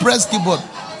would have pressed keyboard.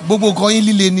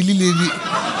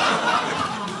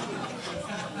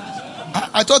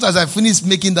 I thought as I finished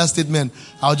making that statement,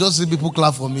 I'll just see people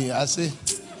clap for me. I say.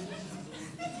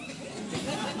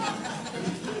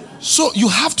 So you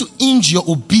have to hinge your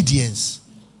obedience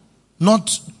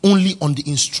not only on the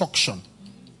instruction.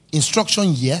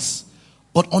 Instruction, yes,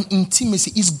 but on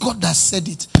intimacy. It's God that said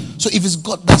it. So if it's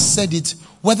God that said it,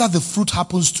 whether the fruit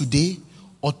happens today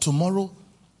or tomorrow,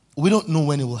 we don't know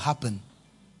when it will happen.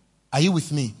 Are you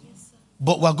with me? Yes,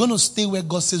 but we're going to stay where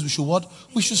God says we should what?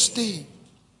 We should stay.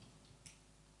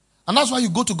 And that's why you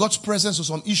go to God's presence with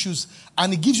some issues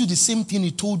and He gives you the same thing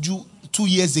He told you 2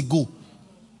 years ago.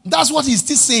 That's what He's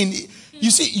still saying. You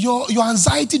see, your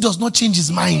anxiety does not change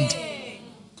His mind.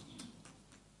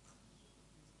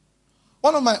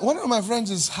 One of my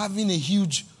friends is having a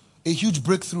huge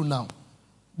breakthrough now.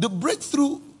 The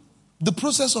breakthrough, the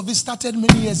process of it started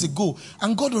many years ago,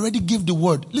 and God already gave the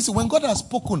word. Listen, when God has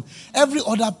spoken, every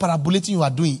other parabolating you are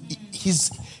doing,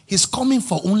 He's coming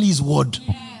for only His word.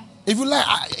 If you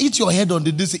like, hit your head on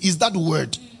this, is that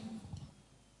word?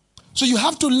 So you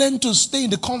have to learn to stay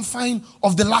in the confine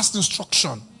of the last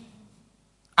instruction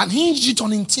and hinge it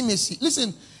on intimacy.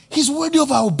 Listen, He's worthy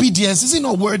of our obedience. Is He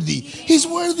not worthy? He's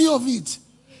worthy of it.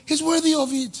 He's worthy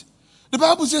of it. The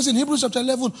Bible says in Hebrews chapter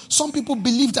 11, some people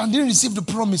believed and didn't receive the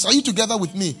promise. Are you together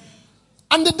with me?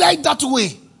 And they died that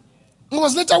way. It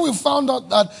was later we found out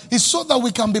that it's so that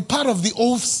we can be part of the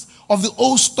old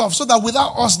stuff, so that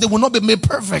without us they will not be made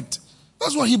perfect.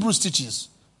 That's what Hebrews teaches.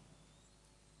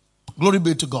 Glory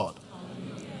be to God.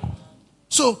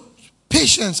 So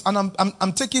patience, and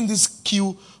I'm taking this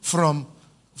cue from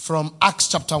Acts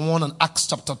chapter 1 and Acts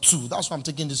chapter 2. That's why I'm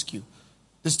taking this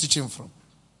teaching from.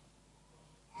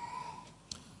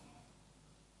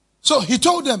 So He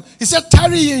told them, He said,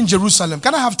 tarry ye in Jerusalem.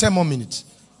 Can I have 10 more minutes?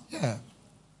 Yeah.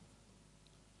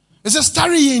 He says,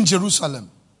 tarry ye in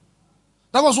Jerusalem.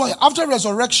 That was why after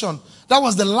resurrection, that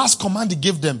was the last command He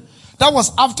gave them. That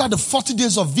was after the 40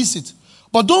 days of visit.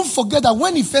 But don't forget that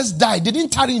when He first died, they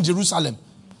didn't tarry in Jerusalem.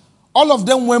 All of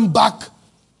them went back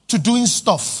to doing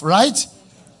stuff, right?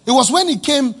 It was when He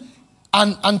came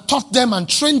and taught them and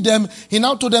trained them, He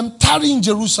now told them, tarry in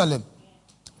Jerusalem.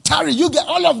 Tarry,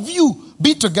 all of you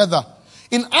be together.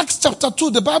 In Acts chapter 2,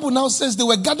 the Bible now says they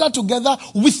were gathered together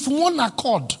with one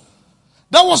accord.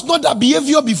 That was not their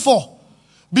behavior before.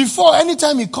 Before,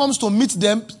 anytime He comes to meet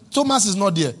them, Thomas is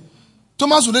not there.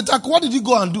 Thomas will later, what did He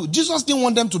go and do? Jesus didn't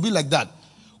want them to be like that.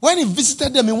 When He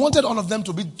visited them, He wanted all of them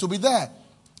to be there.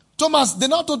 Thomas, they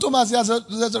now told Thomas He has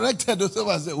resurrected.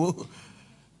 Thomas said, whoa.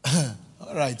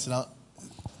 All right, now.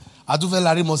 I do feel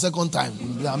Larry second time.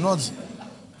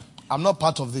 I'm not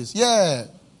part of this. Yeah.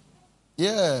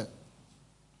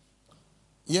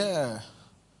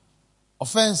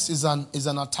 Offense is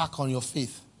an attack on your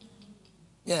faith.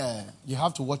 Yeah. You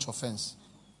have to watch offense.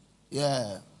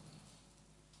 Yeah.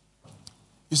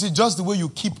 You see, just the way you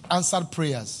keep answered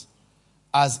prayers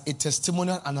as a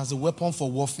testimonial and as a weapon for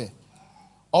warfare.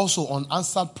 Also, on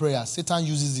answered prayer, Satan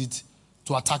uses it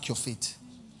to attack your faith.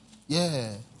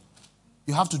 Yeah.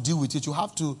 You have to deal with it. You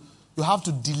have to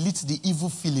delete the evil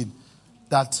feeling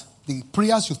that the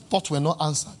prayers you thought were not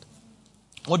answered,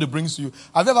 what it brings to you.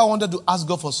 Have you ever wanted to ask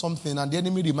God for something and the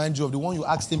enemy reminds you of the one you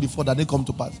asked Him before that didn't come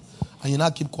to pass, and you now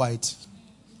keep quiet?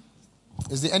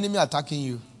 Is the enemy attacking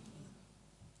you?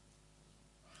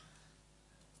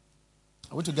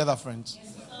 Are we together, friends?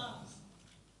 Yes, sir.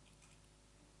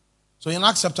 So in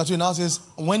Acts chapter 2, it now says,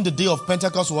 when the day of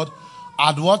Pentecost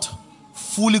had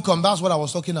fully come. That's what I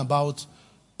was talking about.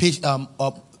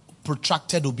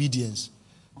 Protracted obedience.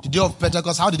 The day of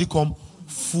Pentecost, how did it come?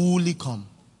 Fully come.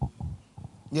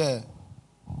 Yeah.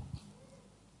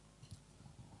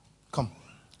 Come.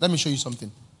 Let me show you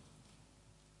something.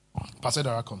 Pastor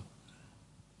Dara, come.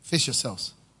 Face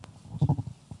yourselves.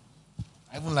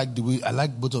 I even like the way, I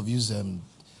like both of you.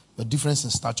 The difference in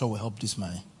stature will help this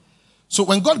man. So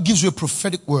when God gives you a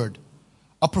prophetic word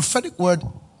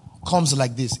comes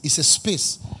like this. It's a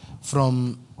space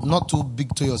from not too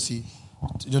big to your sea.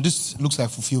 This looks like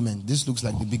fulfillment. This looks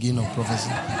like the beginning of prophecy.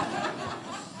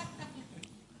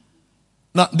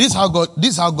 Now, this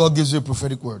is how God gives you a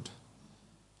prophetic word.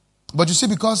 But you see,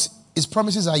 because His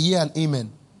promises are yea and amen,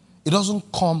 it doesn't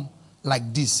come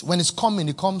like this. When it's coming,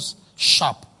 it comes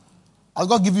sharp. I'll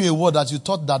God give you a word that you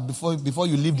thought that before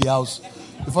you leave the house,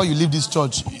 before you leave this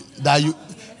church, that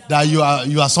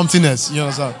you are something else. You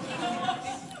understand?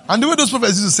 And the way those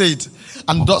prophets used to say it,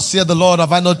 and thus saith the Lord,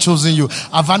 have I not chosen you?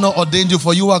 Have I not ordained you?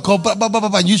 For you are called,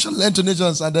 and you shall lend to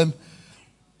nations. And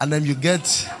then you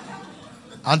get,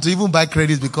 and to even buy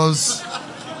credit becomes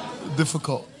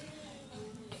difficult.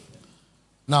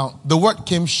 Now, the word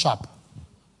came sharp,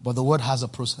 but the word has a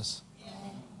process.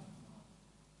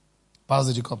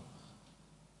 Pastor Jacob.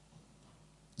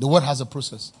 The word has a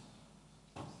process.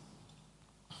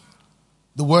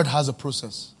 The word has a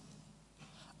process.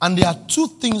 And there are two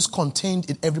things contained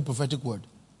in every prophetic word.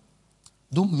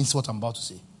 Don't miss what I'm about to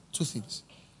say. Two things.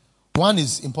 One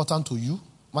is important to you.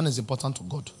 One is important to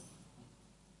God.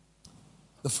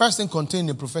 The first thing contained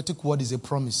in a prophetic word is a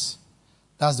promise.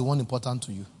 That's the one important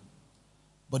to you.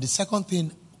 But the second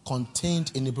thing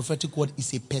contained in a prophetic word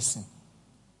is a person.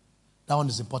 That one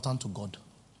is important to God.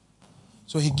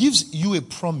 So He gives you a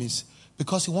promise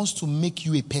because He wants to make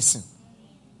you a person.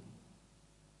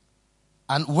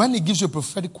 And when He gives you a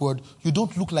prophetic word, you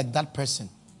don't look like that person.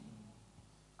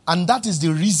 And that is the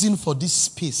reason for this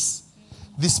space.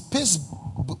 The space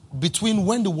between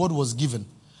when the word was given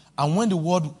and when the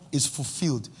word is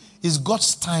fulfilled is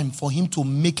God's time for Him to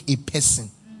make a person.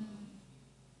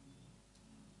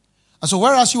 And so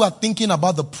whereas you are thinking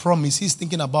about the promise, He's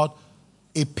thinking about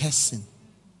a person.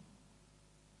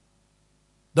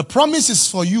 The promise is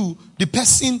for you. The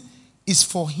person is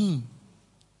for Him.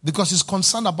 Because He's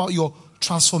concerned about your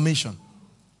transformation.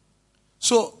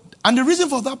 So, and the reason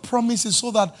for that promise is so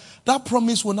that that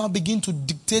promise will now begin to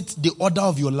dictate the order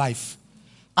of your life.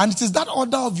 And it is that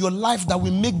order of your life that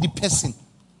will make the person,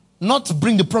 not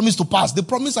bring the promise to pass. The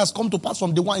promise has come to pass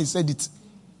from the one He said it.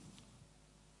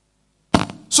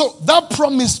 So that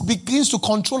promise begins to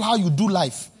control how you do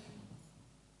life.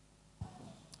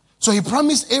 So He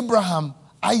promised Abraham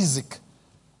Isaac.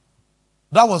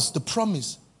 That was the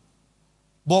promise.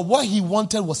 But what He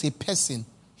wanted was a person.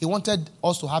 He wanted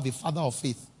us to have a father of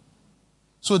faith.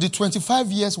 So the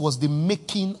 25 years was the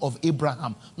making of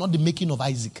Abraham, not the making of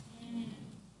Isaac.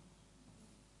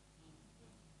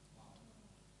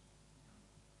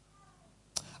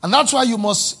 And that's why you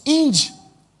must hinge.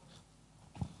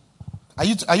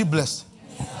 Are you blessed?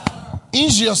 Yes,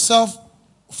 hinge yourself.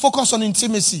 Focus on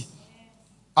intimacy.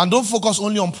 And don't focus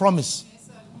only on promise. Yes,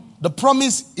 the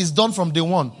promise is done from day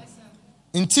one. Yes,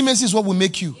 intimacy is what will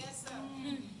make you. Yes,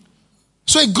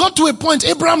 so it got to a point,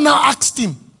 Abraham now asked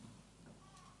him.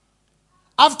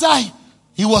 After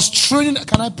he was training,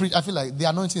 can I preach? I feel like the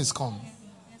anointing is come.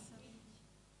 Yes,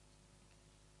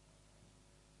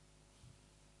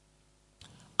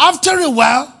 after a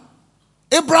while,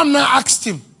 Abraham now asked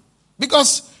him.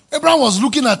 Because Abraham was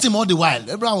looking at him all the while.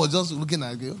 Abraham was just looking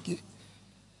at him,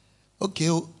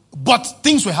 okay. But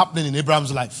things were happening in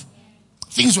Abraham's life.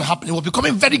 Things were happening. It was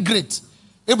becoming very great.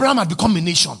 Abraham had become a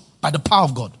nation by the power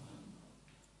of God.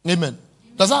 Amen.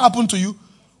 Does that happen to you?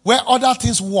 Where other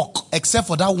things work, except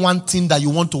for that one thing that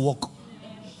you want to work.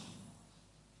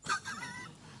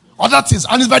 Other things,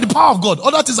 and it's by the power of God.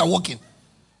 Other things are working.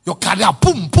 Your career,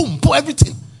 boom, boom, boom,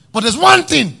 everything. But there's one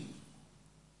thing.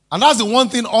 And that's the one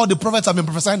thing all the prophets have been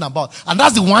prophesying about. And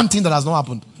that's the one thing that has not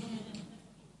happened.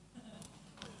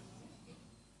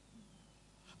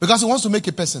 Because He wants to make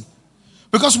a person.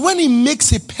 Because when He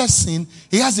makes a person,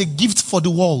 He has a gift for the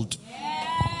world.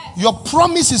 Your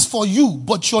promise is for you,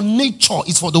 but your nature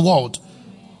is for the world.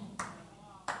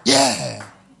 Yeah.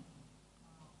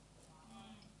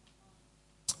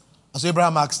 So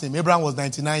Abraham asked him. Abraham was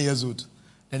 99 years old.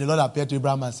 Then the Lord appeared to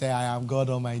Abraham and said, I am God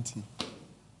Almighty.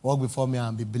 Walk before me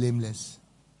and be blameless.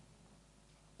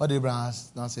 What did Abraham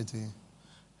now say to him?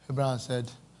 Abraham said,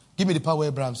 give me the part where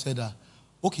Abraham said,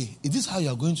 okay, is this how you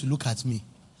are going to look at me?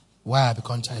 Why I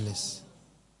become childless?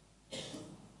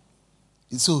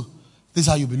 So, this is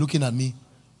how you'll be looking at me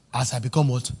as I become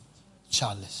what?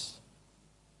 Childless.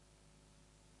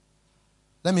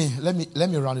 Let me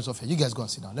round it off here. You guys go and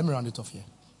sit down. Let me round it off here.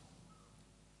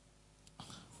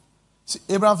 See,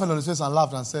 Abraham fell on his face and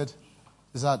laughed and said,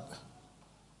 is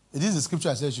this the scripture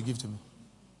I said you should give to me?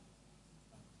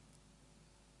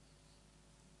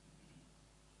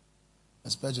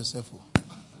 Expect yourself. He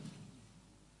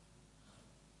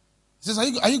says,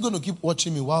 are you going to keep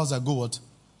watching me whilst I go what?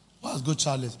 What's good,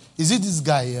 Charles? Is it this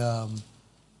guy?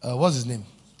 What's his name?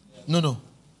 No.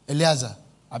 Eliezer.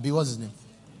 Abi, what's his name?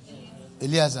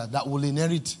 Eliezer, that will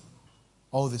inherit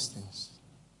all these things.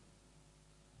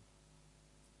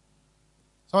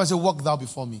 Someone say, walk thou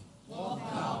before me.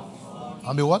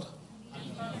 And be what?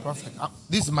 Perfect.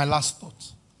 This is my last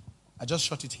thought. I just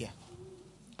shot it here.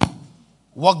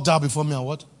 Walk thou before me and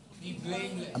what? Be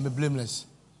blameless. And be blameless.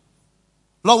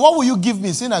 Lord, what will you give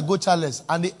me, seeing I go childless,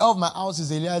 and the heir of my house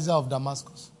is Eliezer of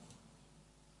Damascus?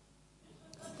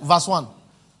 Verse 1.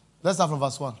 Let's start from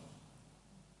verse 1.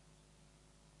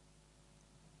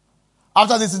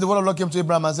 After this, the word of the Lord came to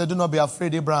Abraham and said, do not be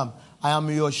afraid, Abraham. I am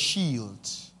your shield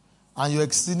and your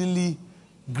exceedingly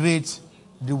great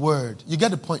reward. You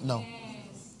get the point now?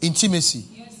 Yes. Intimacy.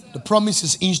 Yes, the promise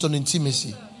is hinged on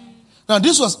intimacy. Now,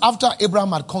 this was after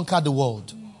Abraham had conquered the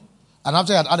world. And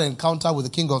after he had had an encounter with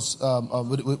the king of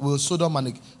with Sodom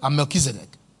and Melchizedek.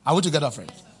 Are we together,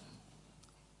 friends?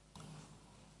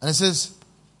 And it says,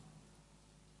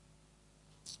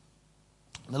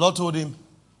 the Lord told him,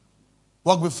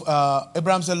 walk with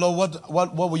Abraham said, Lord,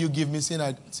 what will you give me, seeing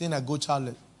I go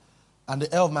childless? And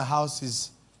the heir of my house is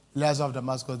Eliezer of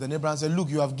Damascus. Then Abraham said, look,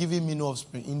 you have given me no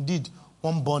offspring. Indeed,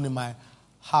 one born in my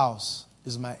house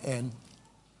is my heir.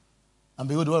 And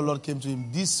behold, the word of the Lord came to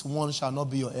him, this one shall not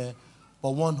be your heir,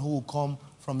 but one who will come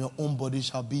from your own body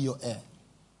shall be your heir.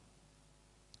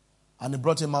 And he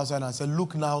brought him outside and said,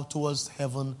 look now towards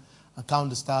heaven and count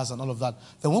the stars and all of that.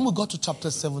 Then when we got to chapter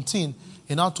 17,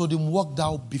 he now told him, walk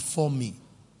thou before me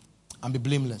and be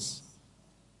blameless.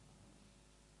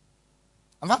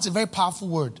 And that's a very powerful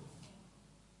word.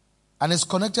 And it's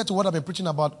connected to what I've been preaching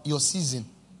about your season.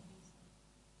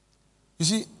 You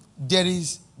see, there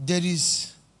is,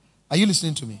 are you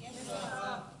listening to me? Yes, sir.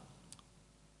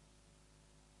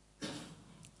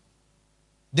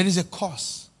 There is a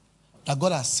course that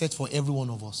God has set for every one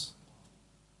of us.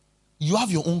 You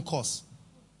have your own course.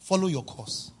 Follow your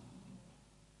course.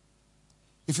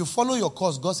 If you follow your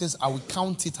course, God says, I will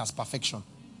count it as perfection.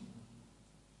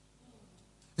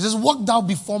 He says, walk thou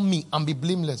before me and be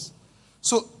blameless.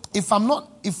 So if I'm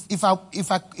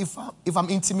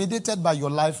intimidated by your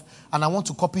life and I want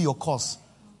to copy your course,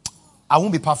 I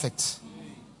won't be perfect.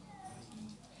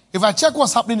 If I check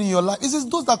what's happening in your life, it says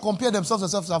those that compare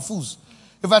themselves are fools.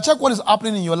 If I check what is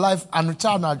happening in your life and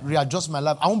try and readjust my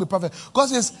life, I won't be perfect. God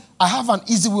says, I have an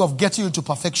easy way of getting you into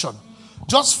perfection.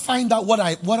 Just find out what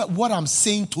I'm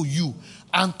saying to you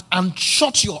and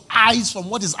shut your eyes from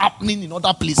what is happening in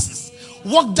other places.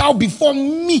 Walk thou before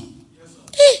me.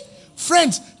 Hey,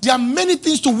 friends, there are many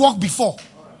things to walk before.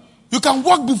 You can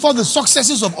walk before the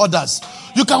successes of others.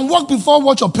 You can walk before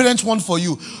what your parents want for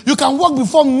you. You can walk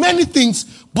before many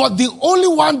things, but the only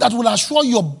one that will assure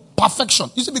your perfection.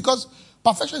 You see, because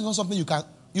perfection is not something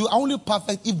you are only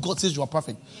perfect if God says you are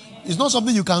perfect. It's not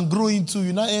something you can grow into.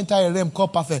 You now enter a realm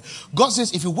called perfect. God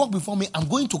says, if you walk before me, I'm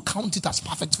going to count it as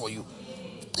perfect for you.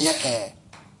 Yeah.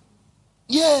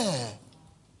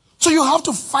 So you have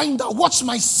to find out, what's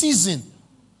my season?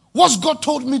 What's God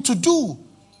told me to do?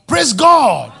 Praise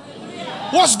God.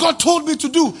 What's God told me to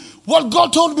do? What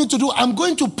God told me to do, I'm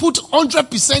going to put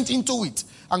 100% into it.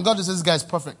 And God says, this guy is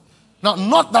perfect. Now,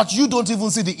 not that you don't even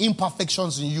see the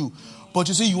imperfections in you, but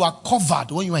you see you are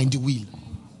covered when you are in the wheel.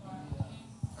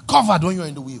 Covered when you are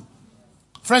in the wheel.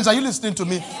 Friends, are you listening to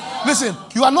me? Listen,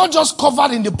 you are not just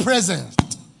covered in the present.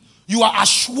 You are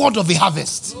assured of a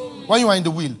harvest when you are in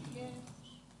the wheel.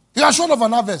 You are assured of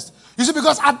an harvest. You see,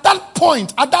 because at that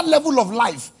point, at that level of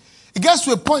life, it gets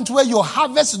to a point where your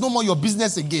harvest is no more your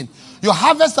business again. Your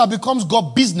harvest that becomes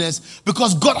God's business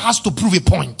because God has to prove a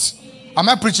point. Am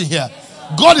I preaching here?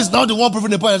 God is now the one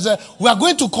proving the point. And say, we are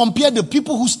going to compare the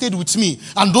people who stayed with me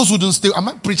and those who didn't stay. Am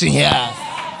I preaching here?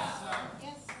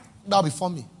 Now before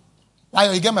me.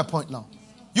 You get my point now.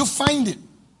 You find it.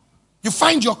 You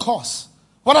find your course.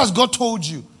 What has God told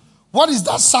you? What is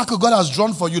that circle God has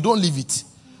drawn for you? Don't leave it.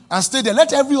 And stay there.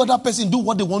 Let every other person do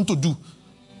what they want to do.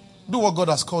 Do what God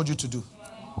has called you to do.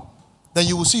 Then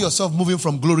you will see yourself moving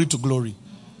from glory to glory.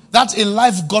 That's a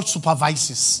life God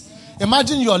supervises.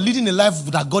 Imagine you are leading a life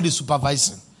that God is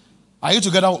supervising. Are you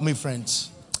together with me,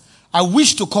 friends? I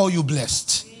wish to call you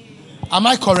blessed. Am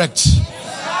I correct?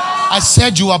 I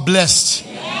said you are blessed.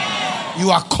 You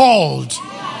are called.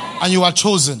 And you are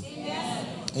chosen.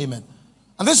 Amen.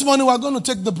 And this morning we are going to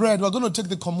take the bread. We are going to take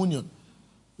the communion.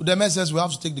 The man says we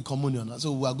have to take the communion.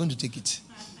 So we are going to take it.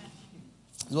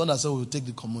 The one that said we will take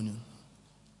the communion.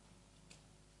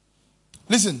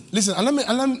 Listen,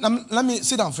 and let me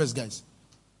sit down first, guys.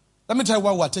 Let me tell you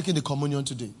why we are taking the communion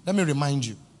today. Let me remind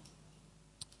you.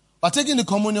 We are taking the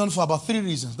communion for about 3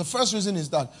 reasons. The first reason is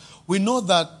that we know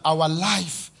that our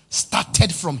life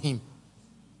started from him.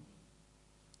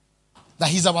 That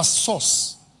he's our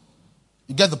source.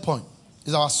 You get the point?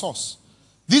 He's our source.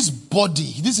 This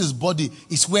is body,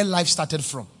 is where life started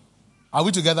from. Are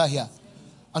we together here?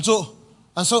 And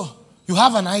so you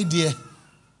have an idea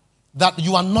that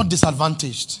you are not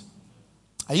disadvantaged.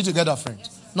 Are you together, friends?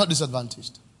 Yes, not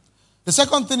disadvantaged. The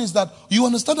second thing is that you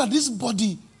understand that this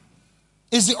body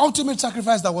is the ultimate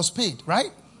sacrifice that was paid,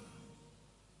 right?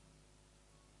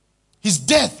 His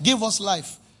death gave us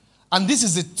life. And this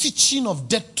is a teaching of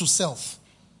death to self.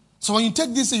 So when you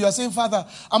take this, you are saying, Father,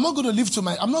 I'm not going to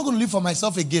live for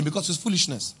myself again because it's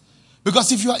foolishness.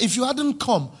 Because if you hadn't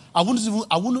come, I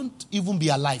wouldn't even be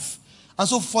alive. And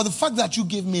so for the fact that you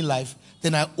gave me life,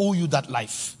 then I owe you that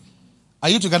life. Are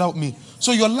you together with me?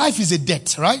 So your life is a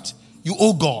debt, right? You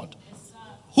owe God. Yes,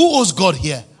 who owes God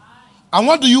here? And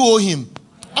what do you owe him?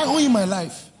 I owe him my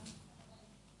life.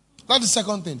 That's the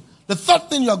second thing. The third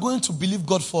thing you are going to believe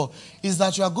God for is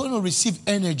that you are going to receive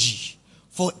energy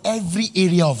for every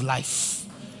area of life.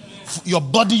 Your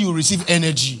body, you receive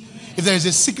energy. If there is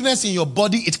a sickness in your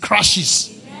body, it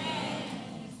crashes.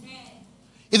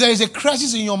 If there is a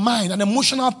crisis in your mind, an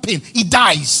emotional pain, it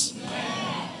dies.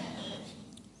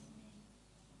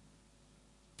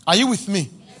 Are you with me?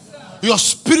 Your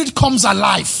spirit comes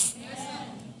alive.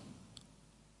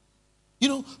 You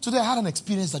know, today I had an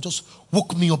experience that just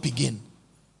woke me up again.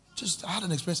 I had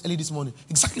an experience early this morning,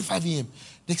 exactly 5 a.m.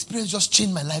 The experience just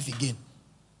changed my life again.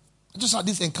 I just had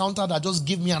this encounter that just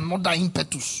gave me another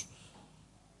impetus.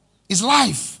 It's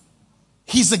life.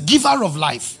 He's a giver of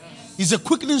life. He's a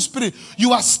quickening spirit.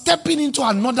 You are stepping into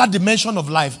another dimension of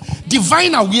life.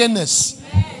 Divine awareness.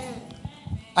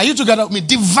 Are you together with me?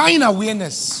 Divine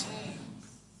awareness.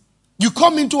 You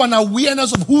come into an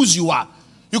awareness of whose you are.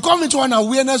 You come into an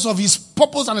awareness of his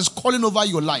purpose and his calling over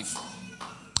your life.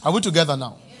 Are we together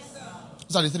now?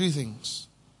 These are the three things.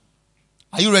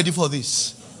 Are you ready for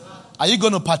this? Are you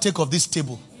going to partake of this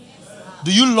table?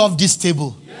 Do you love this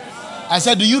table? I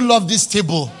said, do you love this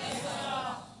table?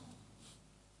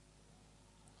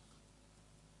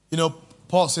 You know,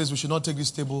 Paul says we should not take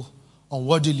this table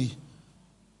unworthily.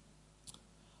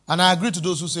 And I agree to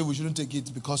those who say we shouldn't take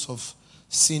it because of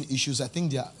sin issues. I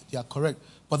think they are correct.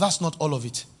 But that's not all of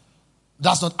it.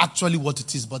 That's not actually what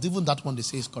it is. But even that one they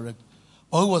say is correct.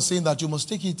 But he was saying that you must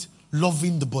take it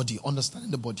loving the body,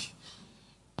 understanding the body.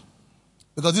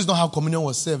 Because this is not how communion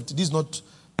was served. This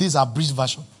is a brief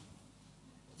version.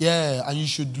 Yeah, and you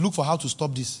should look for how to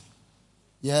stop this.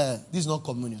 Yeah, this is not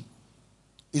communion.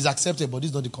 It's accepted, but this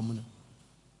is not the communion.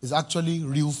 It's actually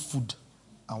real food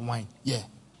and wine. Yeah.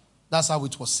 That's how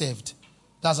it was served.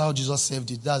 That's how Jesus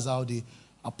served it. That's how the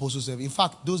apostles served it. In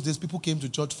fact, those days people came to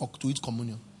church to eat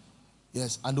communion.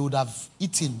 Yes, and they would have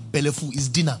eaten belefu. It's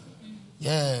dinner.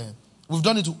 Yeah. We've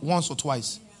done it once or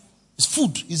twice. It's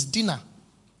food. It's dinner.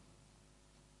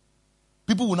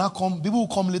 People who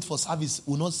come late for service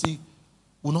will not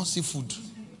see food.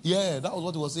 Yeah, that was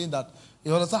what he was saying, that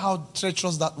you understand how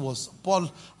treacherous that was.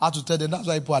 Paul had to tell them that's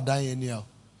why people are dying anyhow.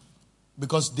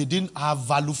 Because they didn't have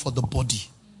value for the body.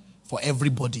 For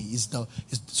everybody.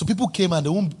 So people came and they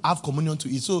won't have communion to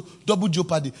eat. So double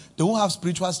jeopardy. They won't have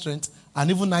spiritual strength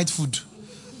and even night food.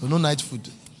 No night food.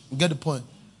 You get the point?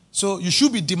 So you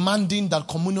should be demanding that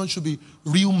communion should be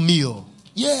real meal.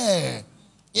 Yeah.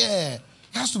 Yeah.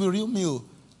 It has to be a real meal.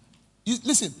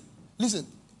 Listen.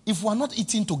 If we are not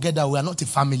eating together, we are not a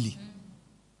family.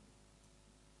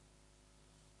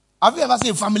 Have you ever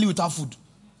seen a family without food?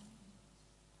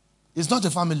 It's not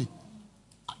a family.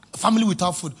 Family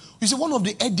without food. You see, one of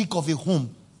the edict of a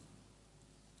home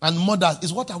and mothers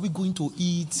is, what are we going to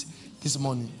eat this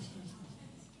morning?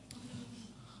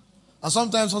 And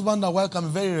sometimes husband and wife can be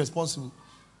very irresponsible.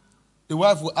 The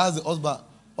wife will ask the husband,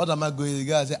 what am I going to eat? The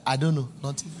guy will say, I don't know,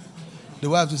 nothing. The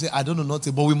wife will say, I don't know,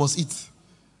 nothing, but we must eat.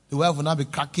 The wife will now be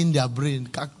cracking their brain.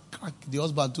 Crack. The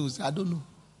husband too will say, I don't know.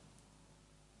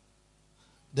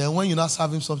 Then when you now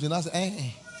serve him something, I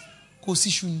say, go see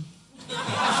shun.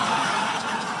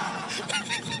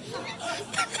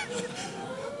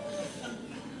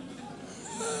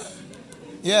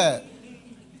 Yeah.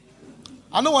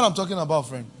 I know what I'm talking about,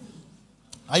 friend.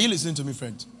 Are you listening to me,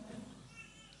 friend?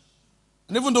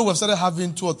 And even though we've started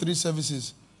having 2 or 3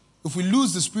 services, if we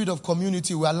lose the spirit of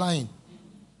community, we are lying.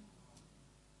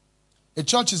 A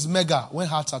church is mega when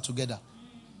hearts are together.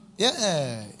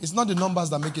 Yeah. It's not the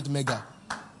numbers that make it mega.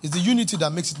 It's the unity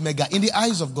that makes it mega in the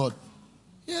eyes of God.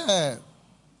 Yeah.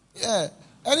 Yeah.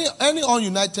 Any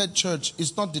ununited church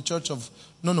is not the church of...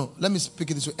 No. Let me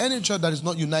speak it this way. Any church that is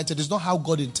not united is not how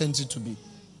God intends it to be. It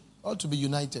ought to be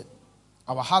united.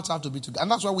 Our hearts have to be together. And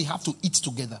that's why we have to eat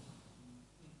together.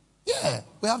 Yeah,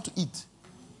 we have to eat.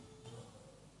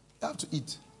 You have to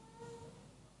eat.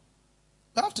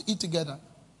 You have to eat together.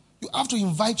 You have to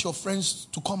invite your friends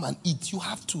to come and eat. You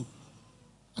have to.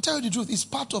 I tell you the truth, it's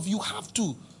part of you have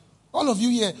to. All of you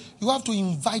here, you have to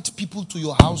invite people to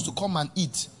your house to come and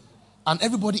eat. And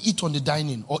everybody eat on the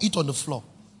dining or eat on the floor.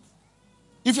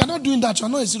 If you're not doing that, you're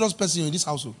not a serious person in this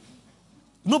household.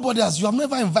 Nobody has. You have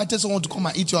never invited someone to come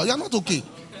and eat you. You're not okay.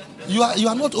 You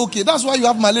are not okay. That's why you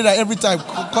have malaria every time.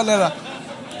 Cholera.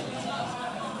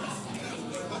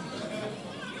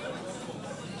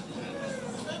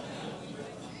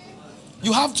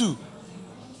 You have to.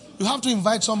 You have to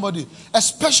invite somebody.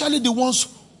 Especially the ones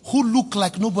who look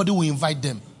like nobody will invite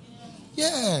them.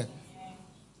 Yeah.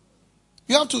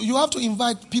 You have to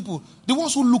invite people. The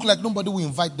ones who look like nobody will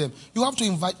invite them. You have to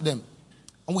invite them.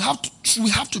 And we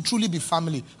have to truly be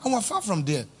family. And we're far from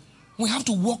there. We have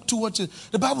to walk towards it.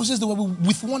 The Bible says they were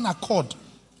with one accord.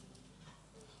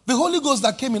 The Holy Ghost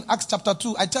that came in Acts chapter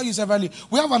 2, I tell you severally,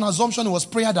 we have an assumption it was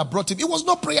prayer that brought him. It was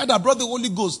not prayer that brought the Holy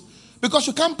Ghost. Because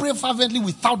you can't pray fervently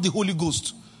without the Holy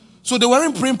Ghost. So they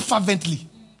weren't praying fervently.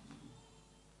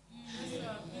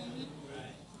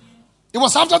 It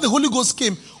was after the Holy Ghost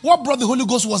came. What brought the Holy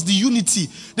Ghost was the unity.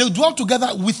 They dwelt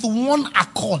together with one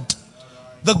accord.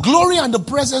 The glory and the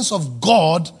presence of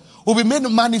God will be made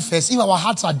manifest if our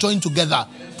hearts are joined together.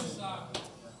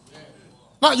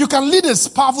 Now, you can lead a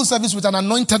powerful service with an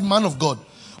anointed man of God.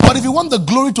 But if you want the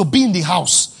glory to be in the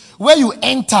house, where you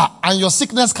enter and your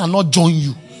sickness cannot join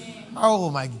you.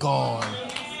 Oh my God.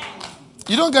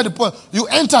 You don't get the point. You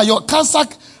enter, your cancer,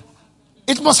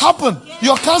 it must happen.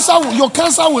 Your cancer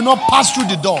will not pass through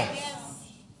the door.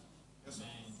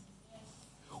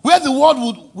 Where the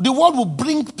world will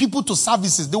bring people to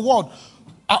services. The world,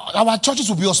 our churches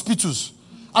will be hospitals.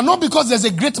 And not because there's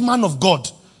a great man of God.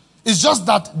 It's just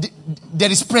that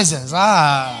there is presence.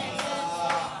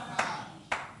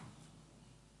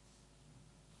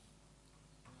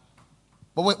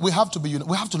 But we have to be united.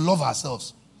 We have to love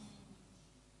ourselves.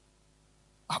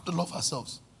 We have to love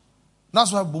ourselves.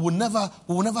 That's why we will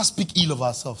never speak ill of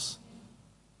ourselves.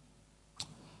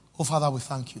 Oh, Father, we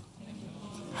thank you.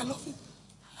 I love it.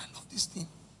 I love this thing.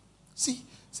 See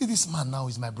this man now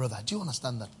is my brother. Do you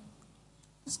understand that?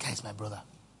 This guy is my brother.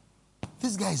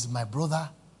 This guy is my brother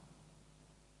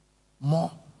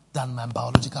more than my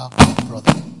biological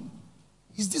brother.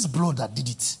 It's this blood that did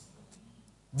it.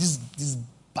 This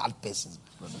bad person.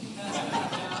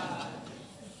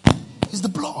 It's the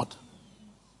blood.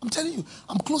 I'm telling you,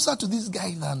 I'm closer to this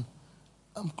guy than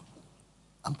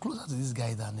I'm closer to this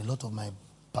guy than a lot of my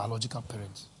biological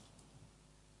parents.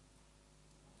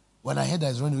 When I heard that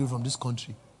he's running away from this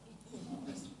country,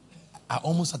 I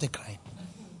almost started crying.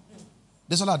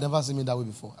 This one had never seen me that way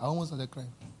before. I almost started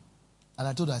crying. And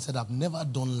I told her, I said, I've never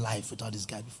done life without this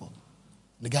guy before.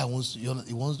 The guy wants to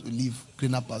leave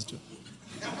greener pasture.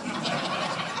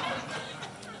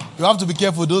 You have to be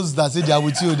careful. Those that say they are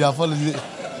with you, they are following you.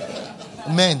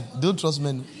 Men, don't trust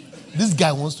men. This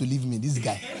guy wants to leave me. This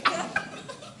guy.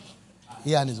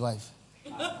 He and his wife.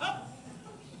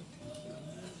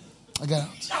 I get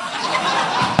out.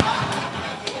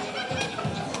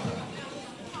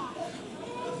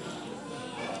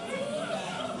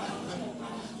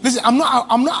 Listen, I'm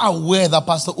not aware that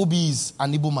Pastor Obi is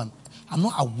an Igbo man. I'm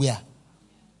not aware.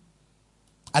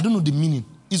 I don't know the meaning.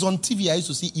 It's on TV. I used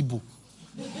to see Igbo.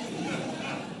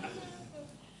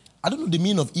 I don't know the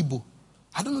meaning of Igbo.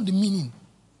 I don't know the meaning.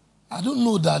 I don't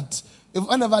know that. If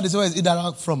whenever they say where is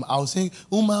Idara from, I'll say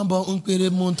Umambo Umpere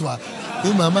Montwa.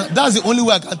 That's the only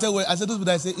way I can tell where I said those people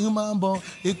that say Umambo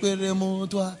Umpere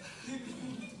Montwa.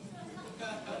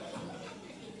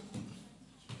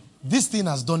 This thing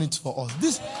has done it for us.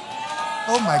 This,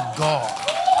 oh my God.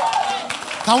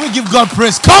 Can we give God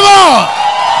praise? Come on!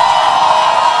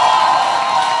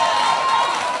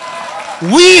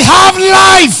 We have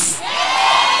life.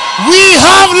 We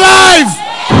have life.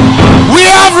 We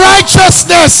have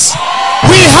righteousness.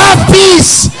 We have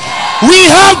peace. We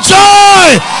have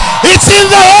joy. It's in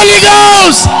the Holy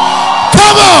Ghost.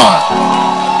 Come on.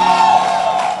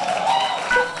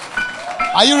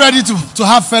 Are you ready to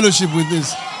have fellowship with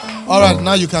this? All right,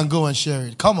 now you can go and share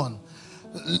it. Come on.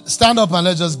 Stand up and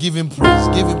let's just give him praise.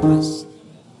 Give him praise.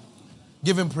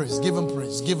 Give him praise. Give him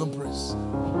praise. Give him praise.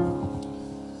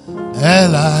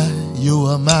 Eli, you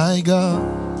are my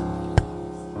God.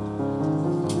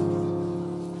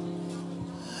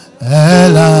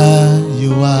 Eli,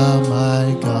 you are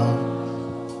my God.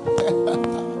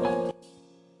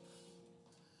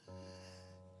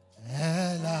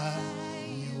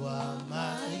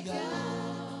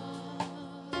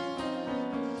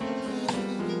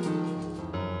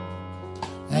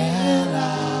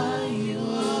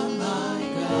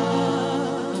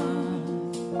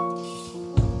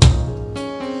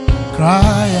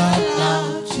 cry out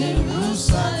loud,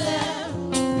 Jerusalem,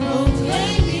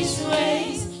 proclaim His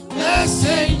ways,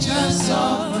 messengers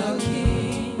of the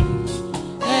King.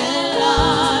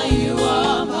 Ella, you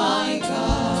are my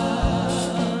God.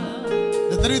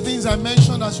 The three things I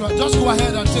mentioned as you are, just go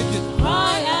ahead and take it.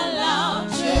 Cry aloud,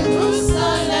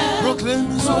 Jerusalem, Proclaim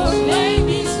His ways,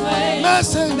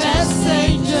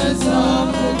 messengers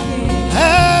of the King.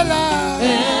 Ella,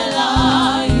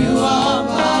 you are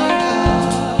my God.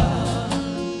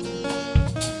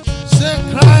 Say,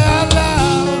 cry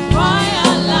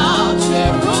aloud,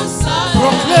 Jerusalem,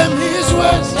 proclaim His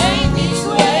ways,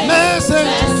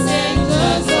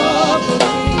 messengers of the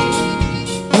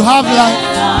King. You have life.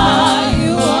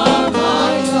 You are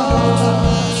my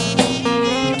God.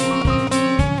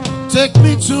 Take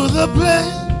me to the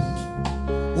place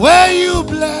where you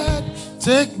bled.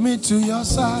 Take me to your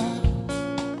side.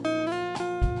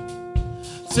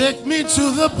 Take me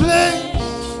to the place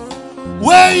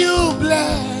where you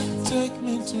bled. Take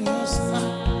me to your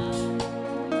side.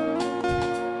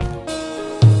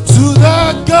 To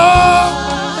the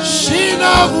gushing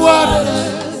of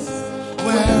waters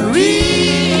where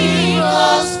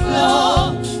rivers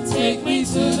flow. Take me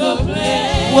to the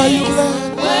place where you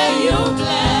bled.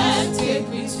 Take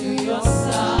me to your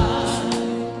side.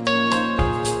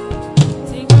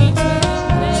 Take me to the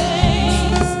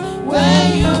place where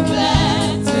you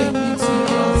bled. Take me to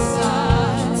your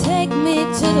side. Take me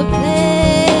to the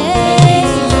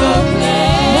place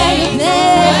where you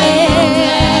bled.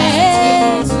 Take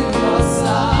me to your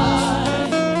side.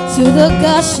 To the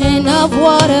gushing of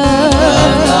water.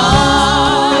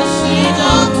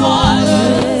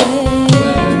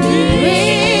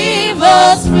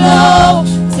 Flow.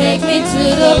 Take me to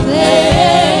the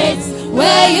place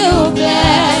where you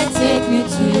bled. Take me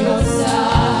to your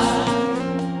side.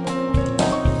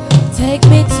 Take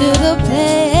me to the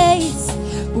place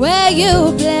where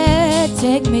you bled.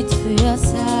 Take me to your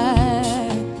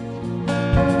side.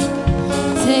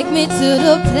 Take me to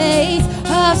the place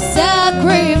of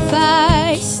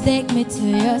sacrifice. Take me to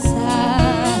your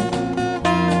side.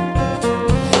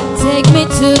 Take me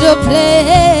to the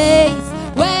place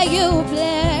where you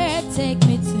bled. Take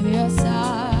me to your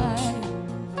side.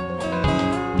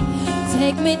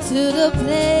 Take me to the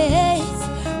place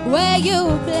where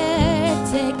you bled.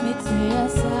 Take me to your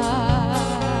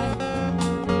side.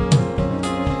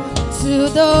 To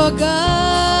the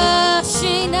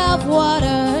gushing of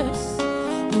waters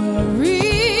where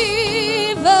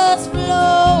rivers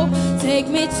flow. Take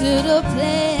me to the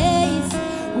place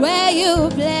where you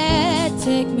bled.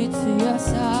 Take me to your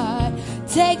side.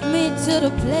 Take me to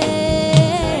the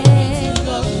place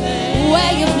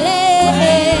where you bled.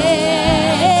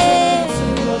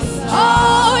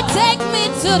 Oh, take me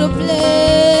to the place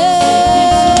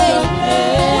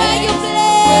where you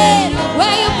bled,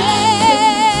 where you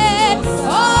bled.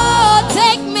 Oh,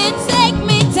 take me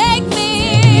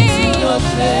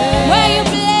where you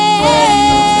bled.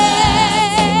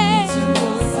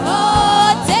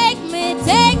 Oh, take me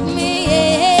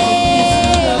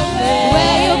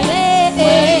where you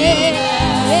bled.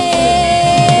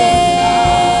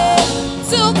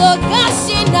 To the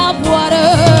gushing of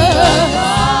water.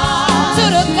 To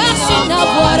the gushing of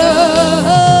water.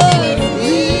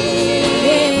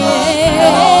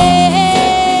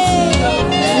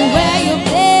 Where you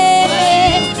bled.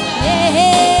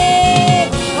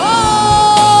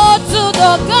 Oh, to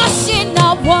the gushing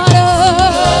of water.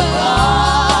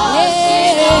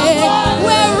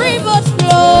 Where rivers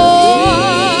flow.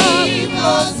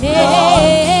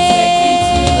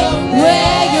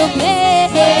 Where you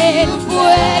bled.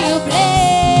 Where you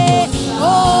bled.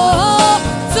 Oh,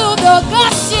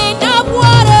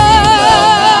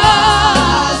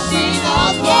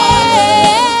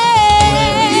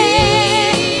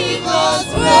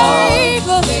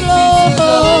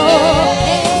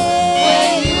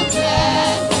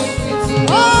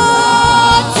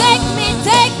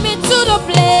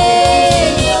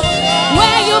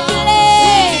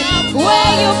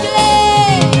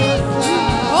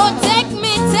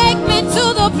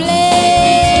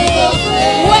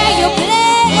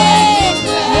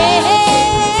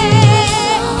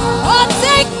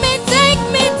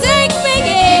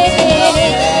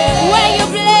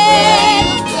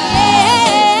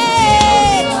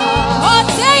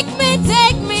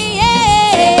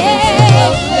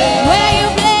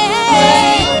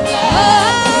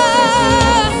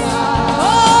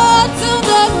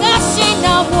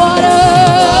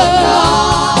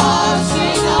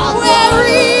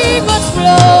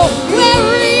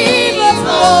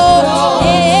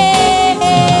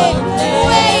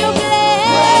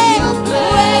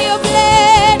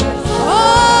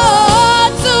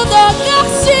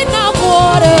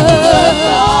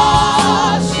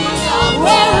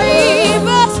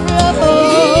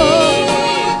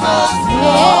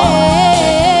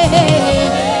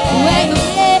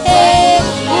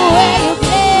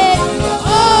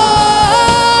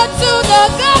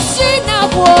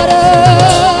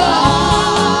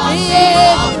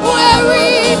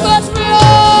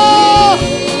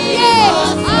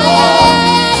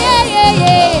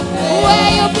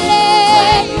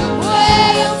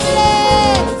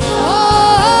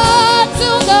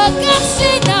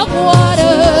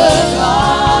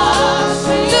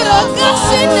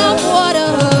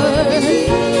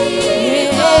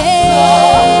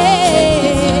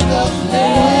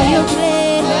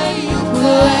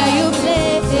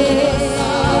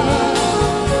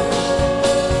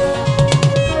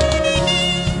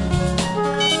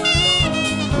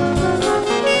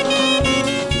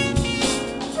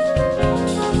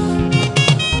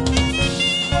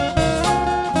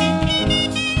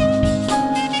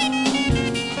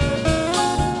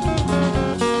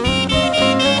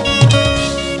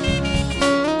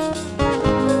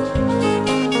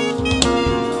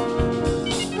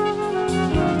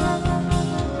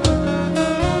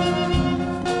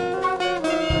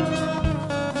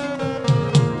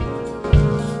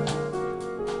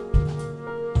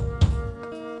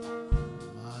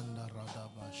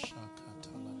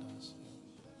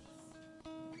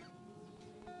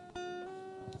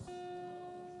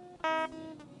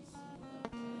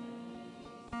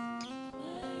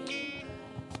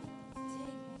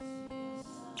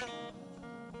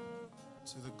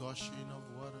 gushing of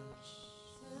waters.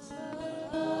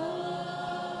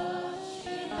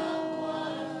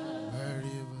 Where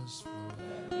rivers flow.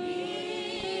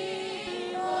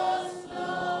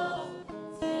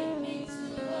 Take me to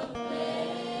the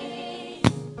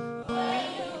place where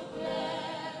you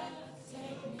bless.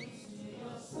 Take me to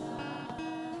your side.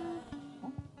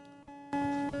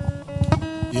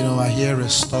 You know, I hear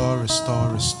restore, restore,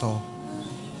 restore.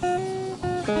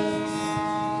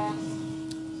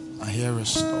 I hear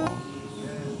restore.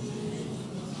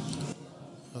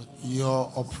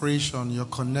 Your operation, your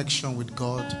connection with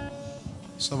God.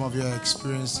 Some of you are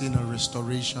experiencing a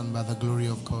restoration by the glory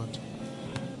of God.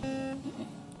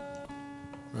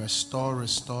 Restore,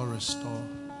 restore, restore.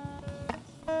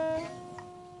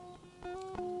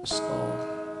 Restore.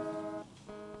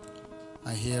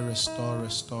 I hear restore,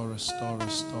 restore, restore,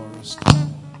 restore, restore.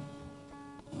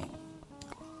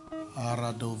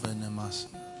 Aradovenemas.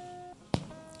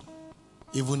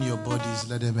 Even your bodies,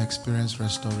 let them experience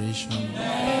restoration.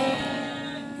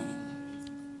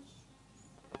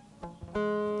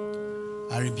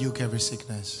 I rebuke every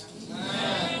sickness.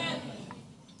 I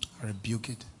rebuke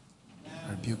it.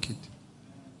 I rebuke it.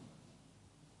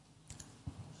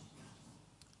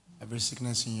 Every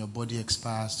sickness in your body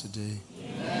expires today.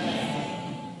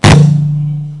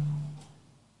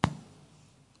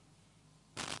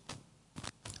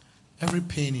 Every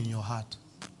pain in your heart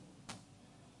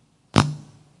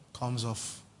comes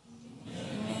off.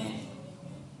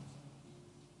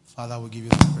 Father, we give you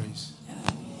the praise.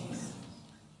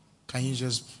 Can you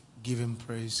just give him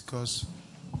praise? Because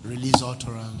release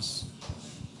utterance.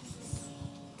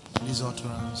 Release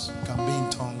utterance. You can be in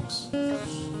tongues.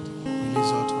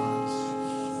 Release utterance.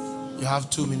 You have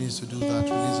 2 minutes to do that.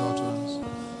 Release utterance.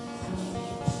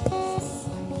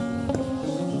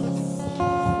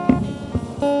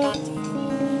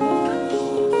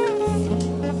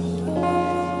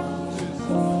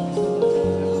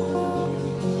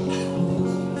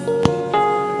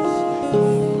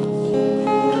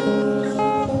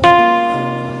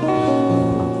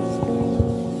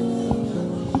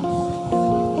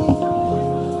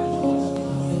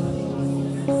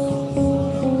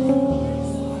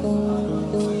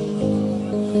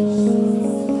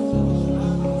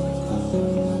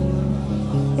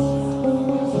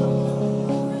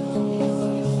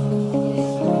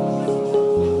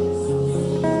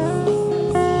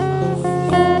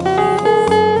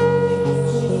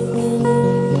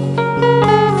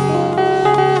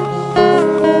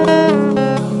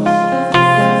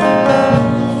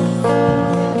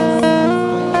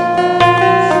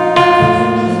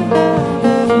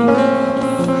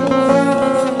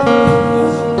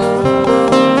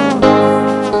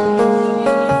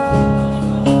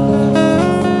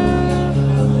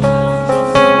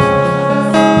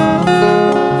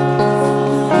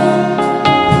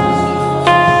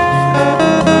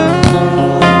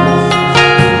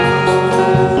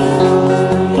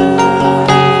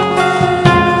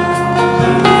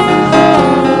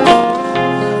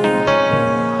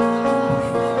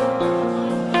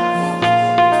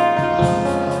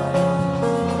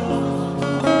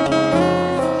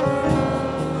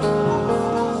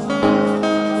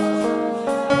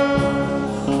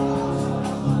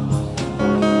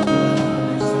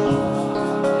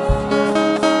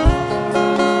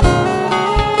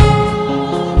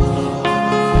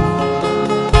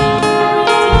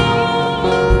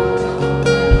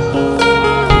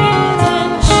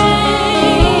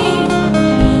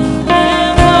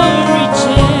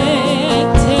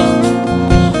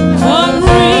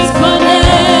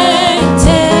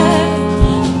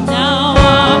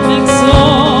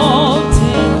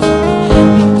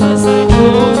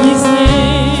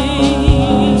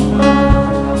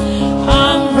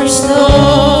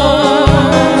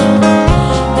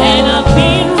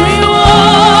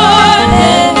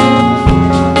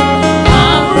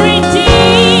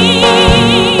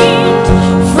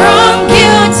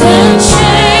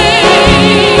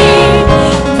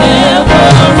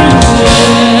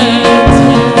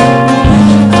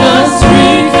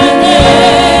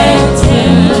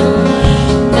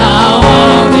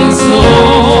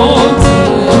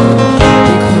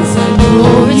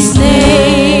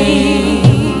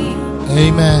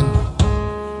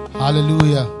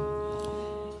 Hallelujah.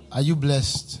 Are you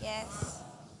blessed? Yes.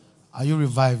 Are you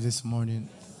revived this morning?